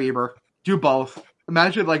trade for Bieber. Do both.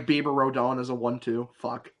 Imagine like Bieber Rodon as a 1-2.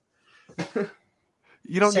 Fuck.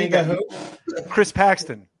 You don't need that. Chris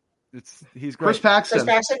Paxton. He's great. Chris Paxton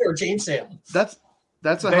or James Sale. That's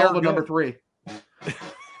a hell of a number 3.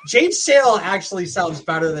 James Sale actually sounds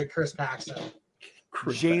better than Chris Paxton.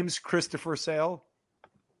 James Christopher Sale.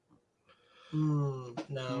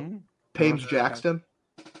 No. Pames Jackson.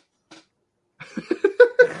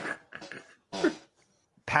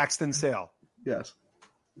 Paxton Sale. Yes.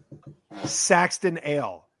 Saxton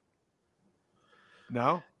Ale.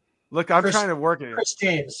 No? Look, I'm trying to work it. Chris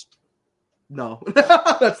James. No,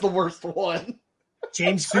 that's the worst one.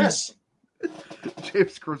 James Chris.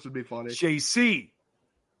 James Chris would be funny. JC.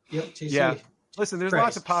 Yep, JC. Yeah. Listen, there's Chris.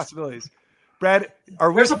 lots of possibilities. Brad,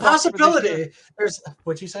 there's a possibility. There's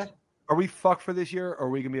what'd you say? Are we fucked for this year, or are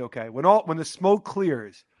we gonna be okay when the smoke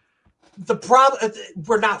clears? The problem,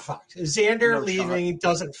 we're not fucked. Xander leaving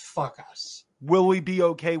doesn't fuck us. Will we be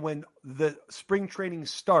okay when the spring training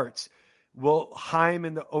starts? Will Chaim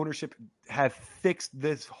and the ownership have fixed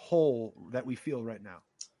this hole that we feel right now?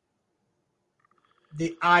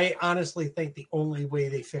 I honestly think the only way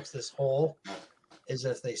they fix this hole is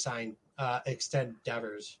if they extend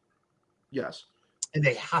Devers. Yes. And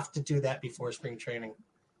they have to do that before spring training.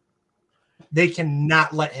 They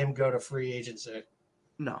cannot let him go to free agency.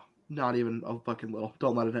 No, not even a fucking little.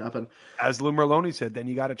 Don't let it happen. As Lou Merloni said, then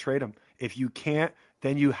you got to trade him. If you can't,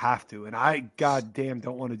 then you have to. And I goddamn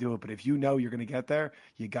don't want to do it. But if you know you're going to get there,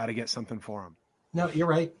 you got to get something for him. No, you're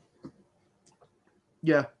right.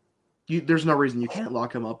 Yeah. There's no reason you can't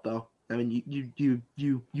lock him up, though. I mean,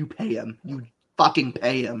 you pay him. You fucking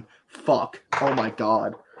pay him. Fuck. Oh my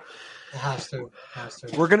god. It has to.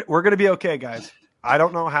 We're gonna be okay, guys. I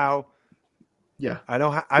don't know how. Yeah. I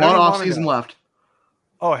don't off season left.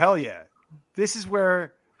 Oh hell yeah! This is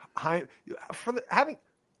where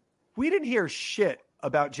we didn't hear shit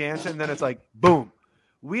about Jansen, and then it's like boom.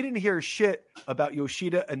 We didn't hear shit about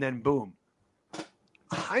Yoshida, and then boom.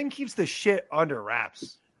 Chaim keeps the shit under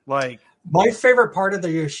wraps. Like, my favorite part of the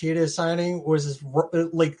Yoshida signing was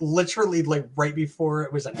literally right before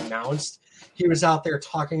it was announced, he was out there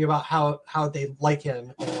talking about how they like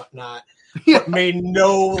him and whatnot. Yeah. Made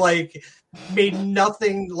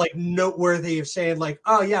nothing noteworthy of saying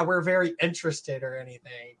oh yeah, we're very interested or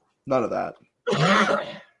anything. None of that.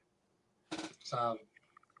 So,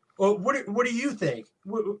 well, what do you think,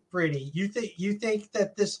 Brady? You think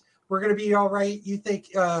that we're going to be all right? You think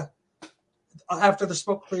after the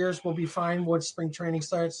smoke clears, we'll be fine once spring training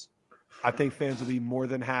starts? I think fans will be more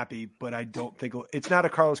than happy, but I don't think it's not a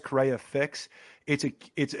Carlos Correa fix. It's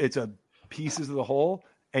a pieces of the whole.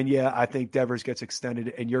 And yeah, I think Devers gets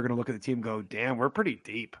extended, and you're going to look at the team and go, damn, we're pretty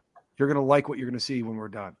deep. You're going to like what you're going to see when we're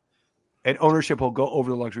done. And ownership will go over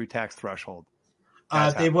the luxury tax threshold.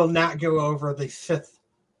 They will not go over the fifth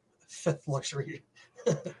luxury.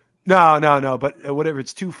 No. But whatever,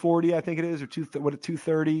 it's 240, I think it is, or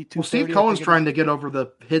 230. Well, Steve Cohen's trying to get over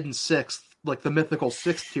the hidden sixth, the mythical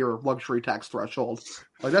sixth tier luxury tax threshold.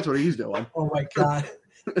 That's what he's doing. Oh my god.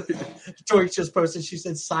 Joy just posted. She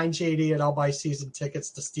said, "Sign JD and I'll buy season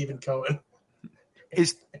tickets to Stephen Cohen."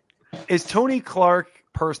 Is Tony Clark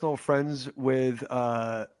personal friends with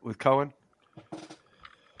Cohen?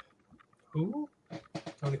 Who?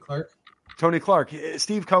 Tony Clark. Tony Clark.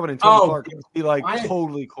 Steve Cohen and Tony Clark must be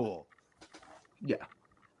totally cool. Yeah.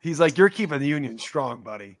 He's like, you're keeping the union strong,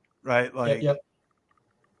 buddy. Right? Yep.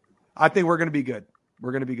 I think we're going to be good.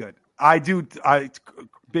 We're going to be good.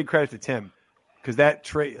 Big credit to Tim. Because that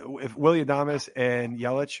trade, if Willie Adames and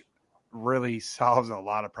Yelich really solves a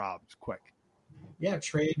lot of problems quick. Yeah,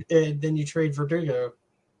 trade. Then you trade Verdugo.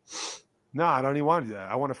 No, I don't even want to do that.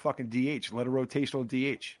 I want a fucking DH. Let a rotational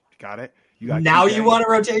DH. Got it? You want a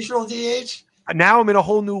rotational DH? Now I'm in a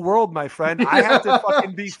whole new world, my friend. I have to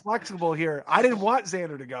fucking be flexible here. I didn't want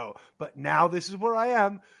Xander to go, but now this is where I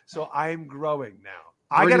am. So I'm growing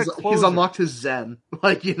now. He's unlocked his Zen.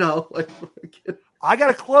 I got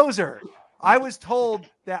a closer. I was told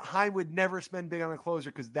that Chaim would never spend big on a closer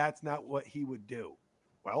because that's not what he would do.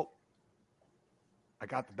 Well, I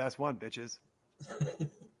got the best one, bitches.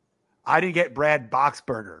 I didn't get Brad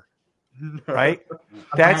Boxberger, right?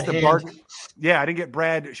 That's the bargain. Yeah, I didn't get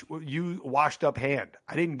Brad, you washed up Hand.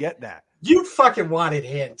 I didn't get that. You fucking wanted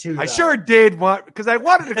Hand too. I sure did want, because I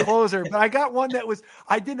wanted a closer, but I got one that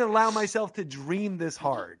I didn't allow myself to dream this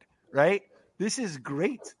hard, right? This is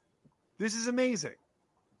great. This is amazing.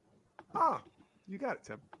 Oh, you got it,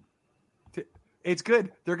 Tim. It's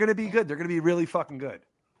good. They're going to be good. They're going to be really fucking good.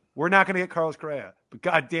 We're not going to get Carlos Correa, but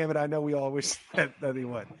God damn it, I know we all wish that he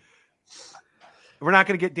would. We're not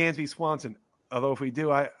going to get Dansby Swanson, although if we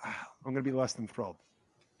do, I'm going to be less than thrilled.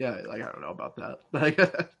 Yeah, I don't know about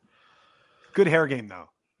that. Good hair game, though.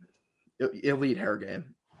 Elite hair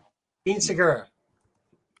game. Gene Segura.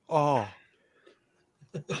 Oh.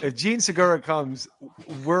 If Gene Segura comes,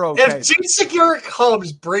 we're okay. If Gene Segura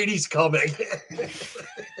comes, Brady's coming. It's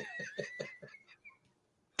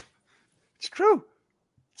true.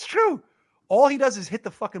 It's true. All he does is hit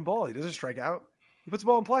the fucking ball. He doesn't strike out. He puts the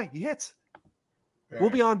ball in play. He hits. We'll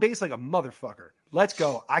be on base like a motherfucker. Let's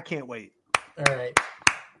go. I can't wait. All right.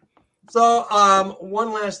 So,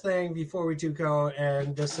 one last thing before we do go,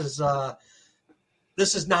 and this is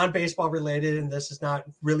this is non-baseball related, and this is not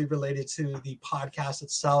really related to the podcast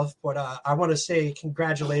itself, but I want to say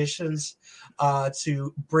congratulations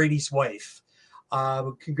to Brady's wife.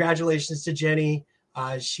 Congratulations to Jenny.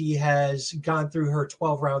 She has gone through her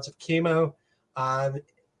 12 rounds of chemo.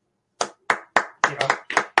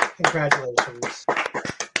 Congratulations.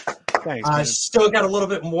 Thanks. Still got a little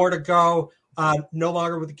bit more to go. No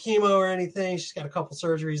longer with the chemo or anything. She's got a couple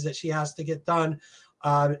surgeries that she has to get done.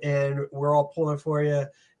 And we're all pulling for you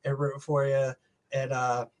and rooting for you. And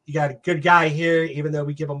you got a good guy here, even though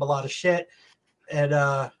we give him a lot of shit.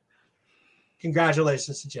 And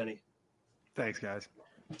congratulations to Jenny. Thanks, guys.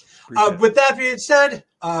 With that being said,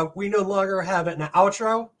 we no longer have an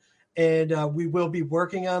outro, and we will be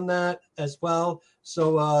working on that as well.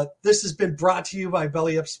 So this has been brought to you by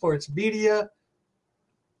Belly Up Sports Media.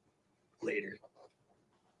 Later.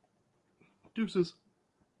 Deuces.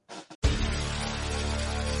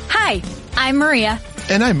 Hi, I'm Maria.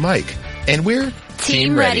 And I'm Mike. And we're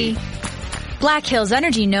Team Ready. Black Hills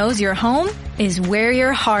Energy knows your home is where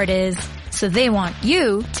your heart is, so they want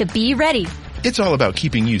you to be ready. It's all about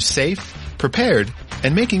keeping you safe, prepared,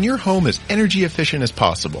 and making your home as energy efficient as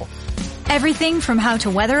possible. Everything from how to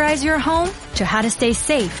weatherize your home to how to stay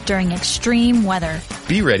safe during extreme weather.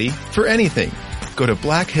 Be ready for anything. Go to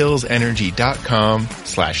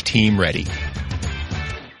blackhillsenergy.com/teamready.